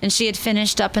 and she had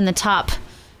finished up in the top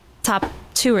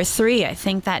 2 or 3, I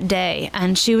think, that day,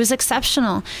 and she was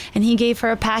exceptional. And he gave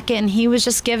her a packet, and he was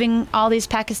just giving all these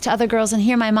packets to other girls. And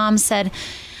here my mom said,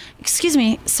 "Excuse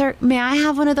me, sir, may I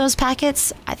have one of those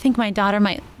packets? I think my daughter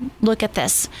might look at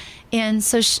this." And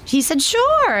so he said,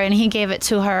 "Sure," and he gave it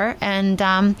to her. And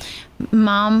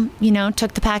Mom,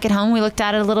 took the packet home. We looked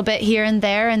at it a little bit here and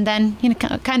there, and then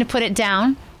kind of put it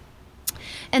down.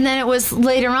 And then it was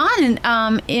later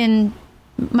on in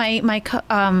my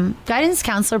guidance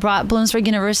counselor brought Bloomsburg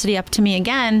University up to me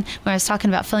again when I was talking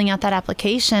about filling out that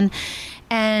application.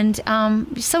 And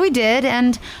so we did,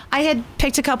 and I had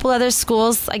picked a couple other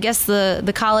schools. I guess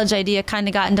the college idea kind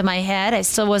of got into my head. I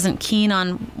still wasn't keen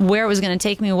on where it was going to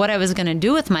take me, what I was going to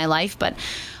do with my life, but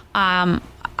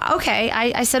okay,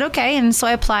 I said okay, and so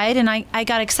I applied, and I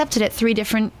got accepted at 3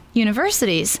 different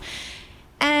universities.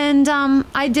 And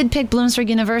I did pick Bloomsburg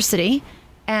University,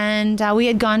 and we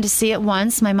had gone to see it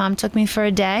once. My mom took me for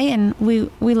a day, and we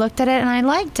looked at it, and I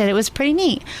liked it. It was pretty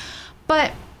neat.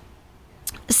 But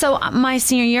so my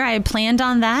senior year, I had planned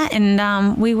on that, and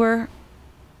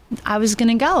I was going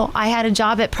to go. I had a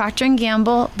job at Procter &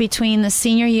 Gamble between the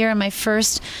senior year and my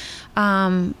first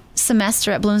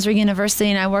semester at Bloomsburg University,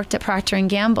 and I worked at Procter &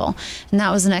 Gamble, and that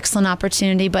was an excellent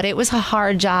opportunity, but it was a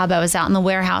hard job. I was out in the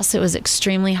warehouse. It was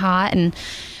extremely hot, and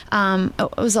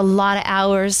it was a lot of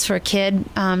hours for a kid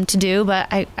to do,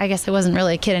 but I guess I wasn't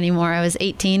really a kid anymore. I was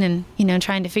 18 and,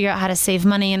 trying to figure out how to save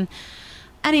money. And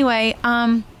anyway,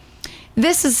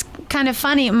 this is kind of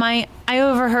funny. I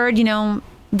overheard,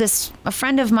 a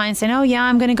friend of mine saying, "Oh yeah,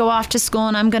 I'm going to go off to school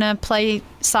and I'm going to play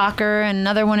soccer, and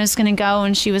another one is going to go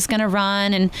and she was going to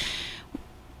run." And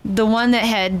the one that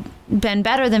had been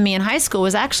better than me in high school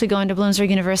was actually going to Bloomsburg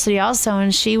University also,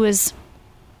 and she was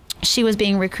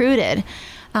being recruited.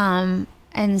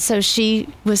 And so she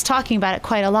was talking about it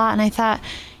quite a lot, and I thought,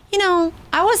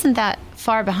 I wasn't that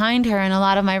far behind her in a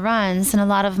lot of my runs and a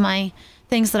lot of my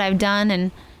things that I've done.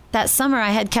 And that summer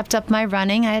I had kept up my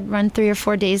running. I had run 3 or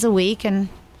 4 days a week, and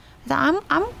I thought,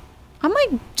 I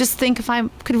might just think if I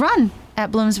could run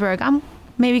at Bloomsburg, I'm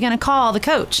maybe going to call the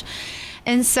coach.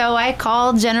 And so I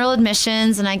called general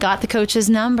admissions, and I got the coach's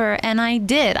number, and I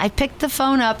did. I picked the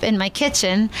phone up in my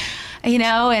kitchen, in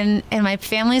my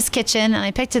family's kitchen, and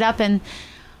I picked it up and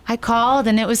I called,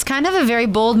 and it was kind of a very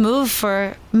bold move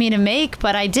for me to make,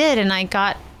 but I did, and I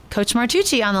got Coach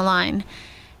Martucci on the line.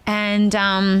 And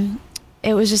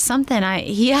it was just something.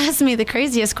 He asked me the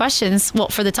craziest questions. Well,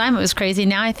 for the time it was crazy.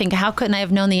 Now I think, how couldn't I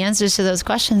have known the answers to those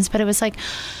questions? But it was like,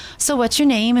 so what's your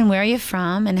name and where are you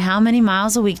from and how many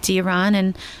miles a week do you run?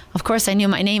 And of course I knew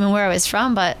my name and where I was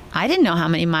from, but I didn't know how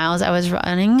many miles I was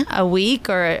running a week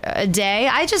or a day.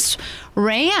 I just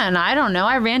ran. I don't know.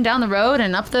 I ran down the road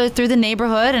and through the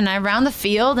neighborhood, and I around the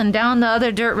field and down the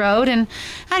other dirt road, and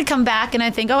I'd come back and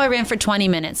I'd think, oh, I ran for 20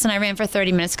 minutes and I ran for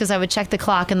 30 minutes because I would check the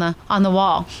clock on the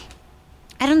wall.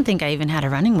 I don't think I even had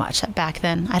a running watch back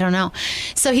then. I don't know.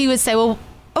 So he would say, well,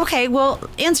 okay, well,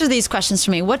 answer these questions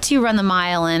for me. What do you run the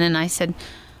mile in? And I said,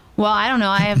 well, I don't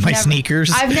know.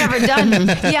 Sneakers. I've never done,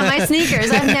 my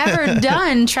sneakers. I've never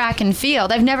done track and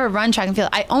field. I've never run track and field.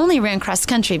 I only ran cross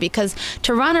country because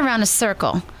to run around a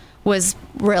circle was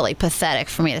really pathetic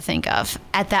for me to think of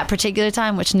at that particular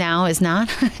time, which now is not.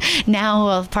 Now,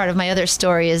 well, part of my other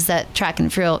story is that track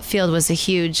and field was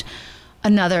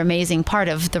another amazing part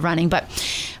of the running. But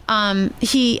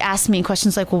he asked me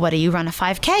questions like, well, what do you run a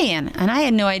 5K in? And I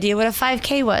had no idea what a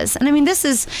 5K was. And I mean, this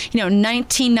is,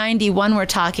 1991 we're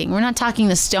talking. We're not talking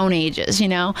the Stone Ages,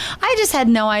 I just had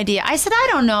no idea. I said, I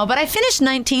don't know, but I finished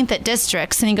 19th at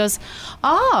districts. And he goes,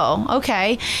 oh,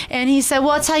 okay. And he said,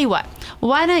 well, I'll tell you what.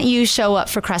 Why don't you show up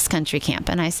for cross country camp?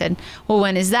 And I said, well,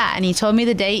 when is that? And he told me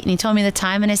the date and he told me the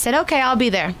time. And I said, okay, I'll be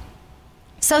there.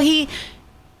 So he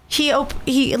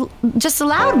just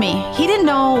allowed me. He didn't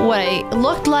know what I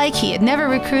looked like. He had never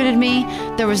recruited me.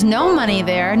 There was no money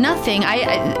there, nothing.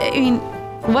 I mean,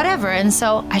 whatever. And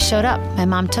so I showed up. My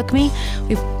mom took me.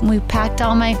 We packed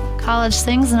all my college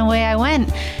things and away I went.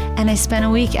 And I spent a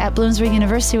week at Bloomsburg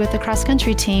University with the cross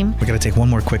country team. We're going to take one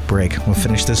more quick break. We'll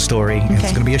finish this story. Okay.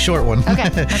 It's going to be a short one.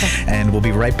 Okay. And we'll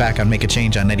be right back on Make a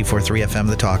Change on 94.3 FM,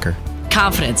 The Talker.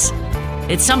 Confidence.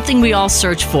 It's something we all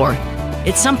search for.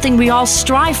 It's something we all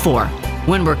strive for.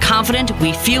 When we're confident,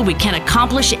 we feel we can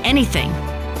accomplish anything.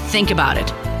 Think about it.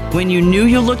 When you knew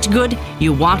you looked good,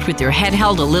 you walked with your head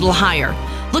held a little higher.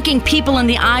 Looking people in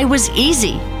the eye was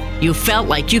easy. You felt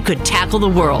like you could tackle the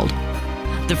world.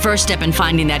 The first step in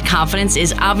finding that confidence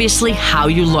is obviously how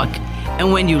you look.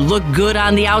 And when you look good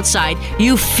on the outside,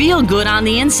 you feel good on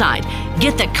the inside.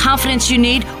 Get the confidence you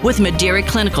need with Madeira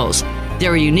Clinicals.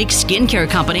 They're a unique skincare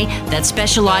company that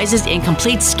specializes in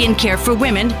complete skincare for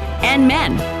women and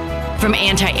men. From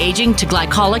anti-aging to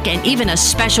glycolic and even a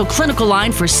special clinical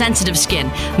line for sensitive skin,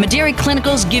 Madeira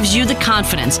Clinicals gives you the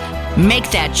confidence.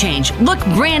 Make that change. Look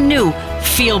brand new.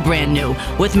 Feel brand new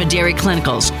with Madeira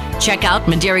Clinicals. Check out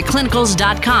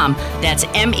MadeiraClinicals.com. That's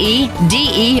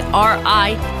MEDERI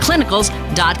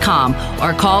Clinicals.com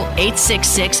or call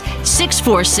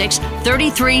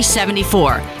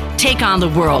 866-646-3374. Take on the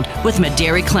world with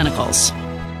Madeira Clinicals.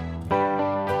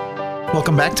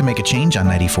 Welcome back to Make a Change on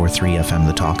 94.3 FM,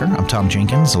 The Talker. I'm Tom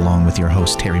Jenkins, along with your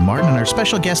host, Terry Martin, and our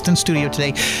special guest in studio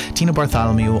today, Tina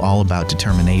Bartholomew, all about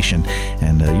determination.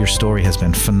 And your story has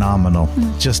been phenomenal,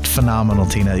 just phenomenal,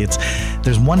 Tina.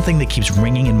 There's one thing that keeps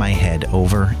ringing in my head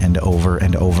over and over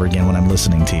and over again when I'm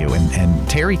listening to you. And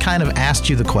Terry kind of asked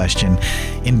you the question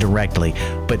indirectly,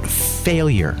 but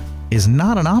failure is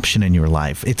not an option in your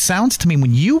life. It sounds to me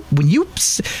when you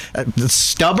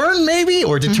stubborn maybe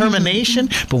or determination,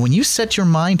 but when you set your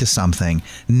mind to something,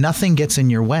 nothing gets in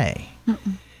your way.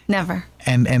 Never.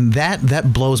 And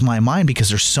that blows my mind because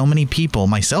there's so many people,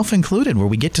 myself included, where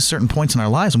we get to certain points in our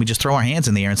lives and we just throw our hands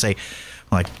in the air and say,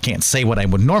 well, I can't say what I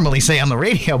would normally say on the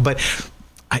radio, but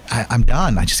I'm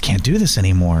done. I just can't do this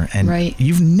anymore. And right.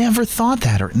 You've never thought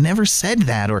that or never said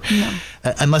that or No.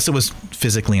 Unless it was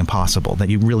physically impossible, that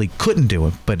you really couldn't do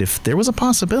it. But if there was a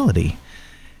possibility,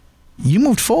 you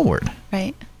moved forward.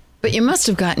 Right. But you must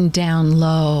have gotten down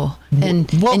low and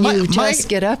you just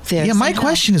get up there. Yeah, my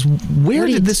question is, where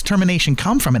did this determination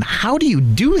come from and how do you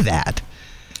do that?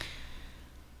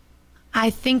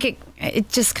 I think it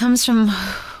just comes from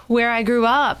where I grew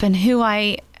up and who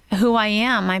I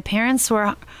am. My parents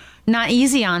were not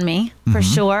easy on me, for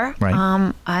sure. Right.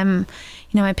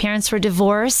 My parents were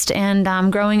divorced,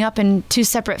 and growing up in two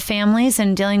separate families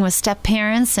and dealing with step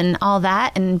parents and all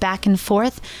that, and back and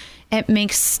forth, it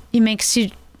makes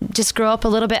you just grow up a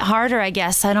little bit harder, I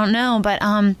guess. I don't know, but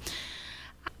I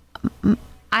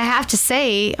have to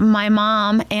say, my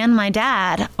mom and my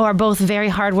dad are both very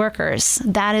hard workers.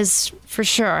 That is for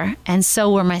sure, and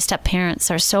so were my step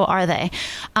parents, or so are they.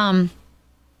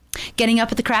 Getting up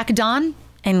at the crack of dawn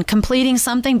and completing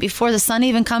something before the sun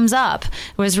even comes up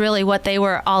was really what they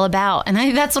were all about.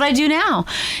 And that's what I do now.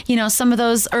 Some of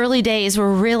those early days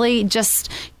were really just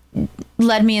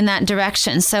led me in that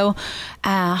direction. So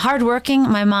hardworking,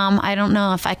 my mom, I don't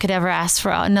know if I could ever ask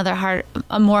for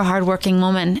a more hardworking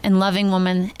woman and loving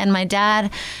woman. And my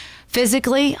dad,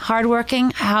 physically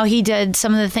hardworking. How he did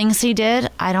some of the things he did,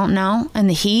 I don't know. And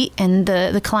the heat and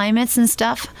the climates and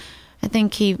stuff. I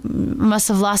think he must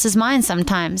have lost his mind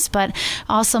sometimes. But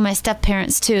also my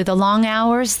step-parents, too. The long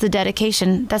hours, the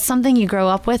dedication, that's something you grow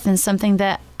up with and something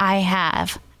that I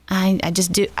have. I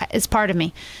just do. It's part of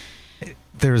me.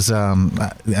 There's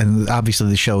and obviously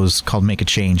the show is called Make a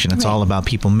Change, and it's all about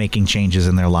people making changes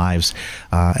in their lives,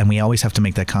 and we always have to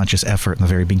make that conscious effort in the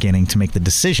very beginning to make the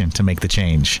decision to make the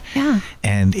change. Yeah.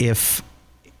 And if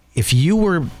you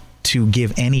were to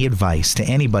give any advice to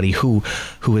anybody who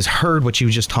has heard what you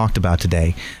just talked about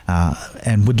today,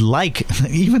 and would like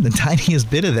even the tiniest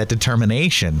bit of that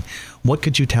determination, what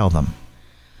could you tell them?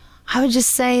 I would just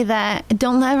say that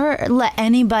don't ever let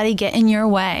anybody get in your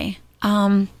way.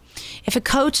 If a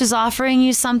coach is offering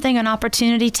you something, an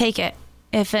opportunity, take it.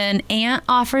 If an aunt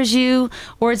offers you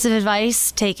words of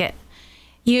advice, take it.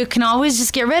 You can always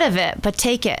just get rid of it, but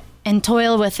take it and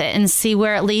toil with it and see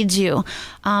where it leads you.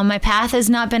 My path has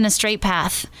not been a straight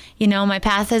path. My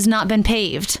path has not been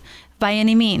paved by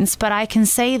any means, but I can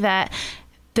say that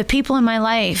the people in my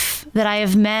life that I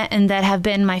have met and that have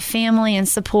been my family and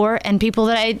support, and people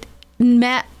that I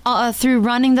met through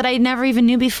running that I never even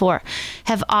knew before,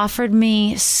 have offered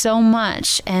me so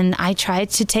much. And I try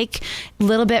to take a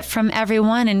little bit from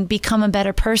everyone and become a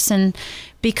better person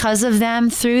because of them,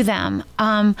 through them.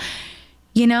 I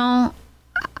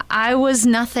was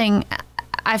nothing.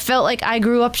 I felt like I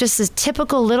grew up just a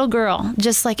typical little girl,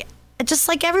 just like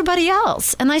everybody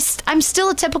else. And I'm still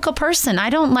a typical person.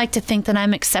 I don't like to think that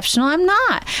I'm exceptional. I'm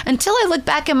not. Until I look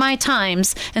back at my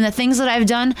times and the things that I've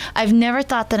done, I've never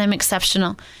thought that I'm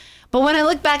exceptional. But when I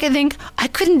look back, I think I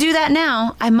couldn't do that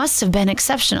now. I must have been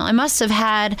exceptional. I must have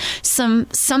had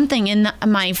something in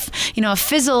my, a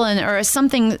fizzle or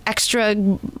something extra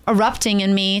erupting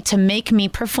in me to make me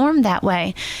perform that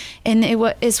way. And it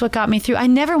is what got me through. I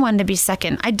never wanted to be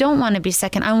second. I don't want to be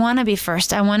second. I want to be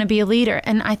first. I want to be a leader.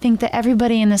 And I think that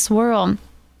everybody in this world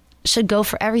should go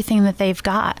for everything that they've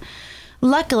got.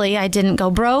 Luckily, I didn't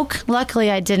go broke. Luckily,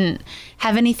 I didn't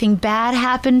have anything bad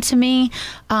happen to me.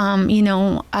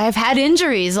 I've had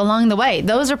injuries along the way.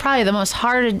 Those are probably the most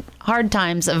hard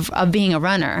times of being a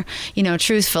runner,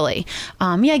 truthfully.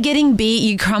 Getting beat,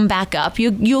 you come back up.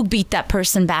 You'll beat that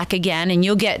person back again, and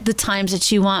you'll get the times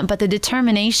that you want. But the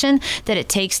determination that it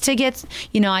takes to get,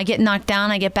 I get knocked down,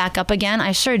 I get back up again.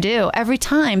 I sure do every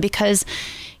time, because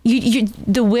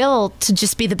the will to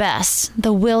just be the best,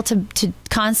 the will to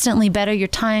constantly better your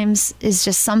times is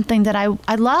just something that I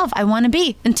love. I want to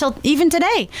be, until even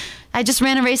today. I just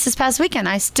ran a race this past weekend.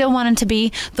 I still wanted to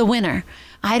be the winner.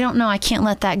 I don't know. I can't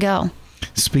let that go.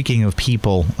 Speaking of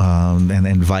people and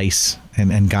advice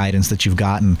and guidance that you've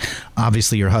gotten,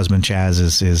 obviously your husband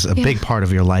Chaz is a big part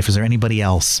of your life. Is there anybody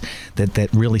else that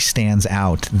really stands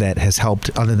out that has helped,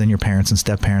 other than your parents and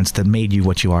step-parents, that made you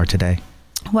what you are today?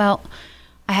 Well,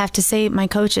 I have to say my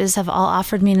coaches have all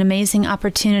offered me an amazing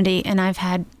opportunity, and I've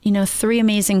had, 3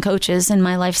 amazing coaches in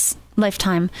my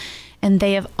lifetime, and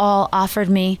they have all offered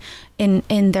me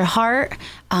in their heart,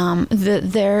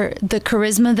 the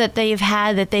charisma that they've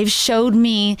had, that they've showed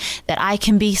me that I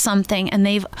can be something, and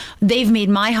they've made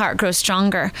my heart grow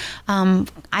stronger.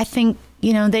 I think,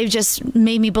 they've just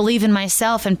made me believe in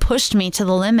myself and pushed me to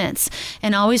the limits,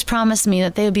 and always promised me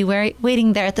that they would be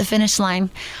waiting there at the finish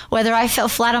line, whether I fell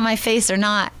flat on my face or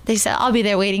not. They said, I'll be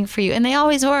there waiting for you. And they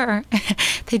always were.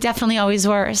 They definitely always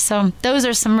were. So those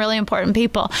are some really important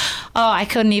people. Oh, I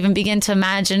couldn't even begin to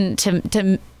imagine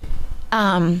to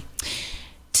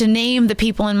name the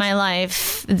people in my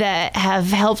life that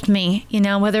have helped me,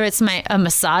 whether it's a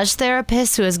massage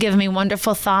therapist who has given me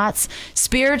wonderful thoughts,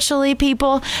 spiritually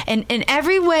people, and in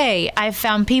every way I've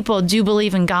found people do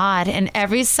believe in God, and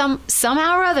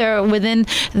somehow or other, within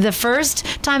the first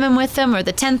time I'm with them or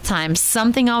the 10th time,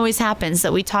 something always happens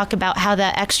that we talk about how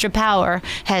that extra power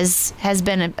has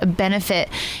been a benefit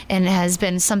and has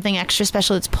been something extra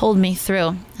special that's pulled me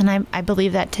through. And I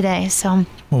believe that today. So.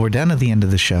 Well, we're down at the end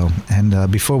of the show, and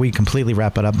before we completely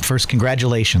wrap it up, first,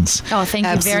 congratulations. Oh, thank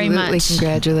you very much.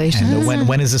 Congratulations. And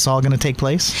when is this all going to take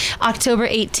place? October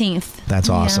 18th. That's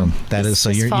awesome. That is so.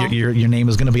 Your name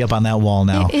is going to be up on that wall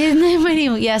now.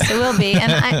 Yes, it will be.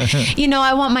 And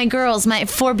I want my girls, my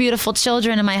 4 beautiful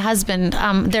children, and my husband.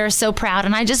 They're so proud,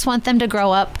 and I just want them to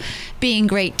grow up being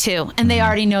great too. And they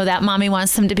already know that. Mommy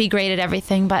wants them to be great at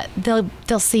everything, but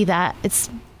they'll see that.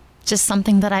 just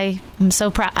something that I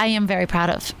am very proud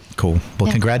of. Cool. Well,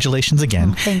 Yeah. congratulations again.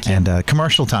 Oh, thank you. And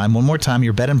commercial time, one more time,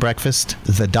 your bed and breakfast,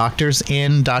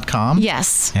 thedoctorsin.com.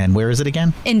 Yes. And where is it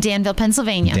again? In Danville,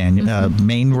 Pennsylvania.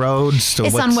 Main road. So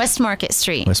It's on West Market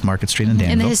Street. West Market Street in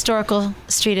Danville. In the historical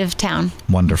street of town.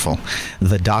 Wonderful.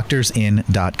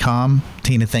 Thedoctorsin.com.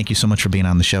 Tina, thank you so much for being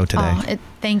on the show today.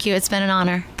 Thank you. It's been an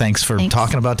honor. Thanks for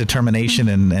talking about determination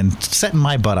and setting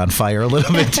my butt on fire a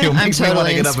little bit too. I'm Makes me wanna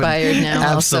totally get up inspired now.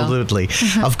 Absolutely.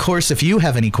 Of course, if you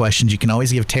have any questions, you can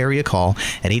always give Terry a call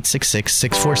at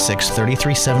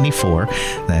 866-646-3374.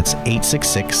 That's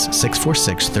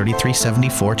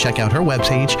 866-646-3374. Check out her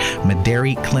webpage,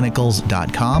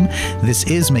 MaderryClinicals.com. This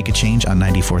is Make a Change on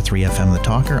 94.3 FM The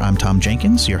Talker. I'm Tom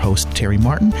Jenkins, your host, Terry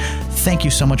Martin. Thank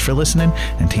you so much for listening.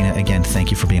 And Tina, again,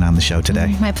 thank you for being on the show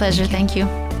today. My pleasure. Thank you.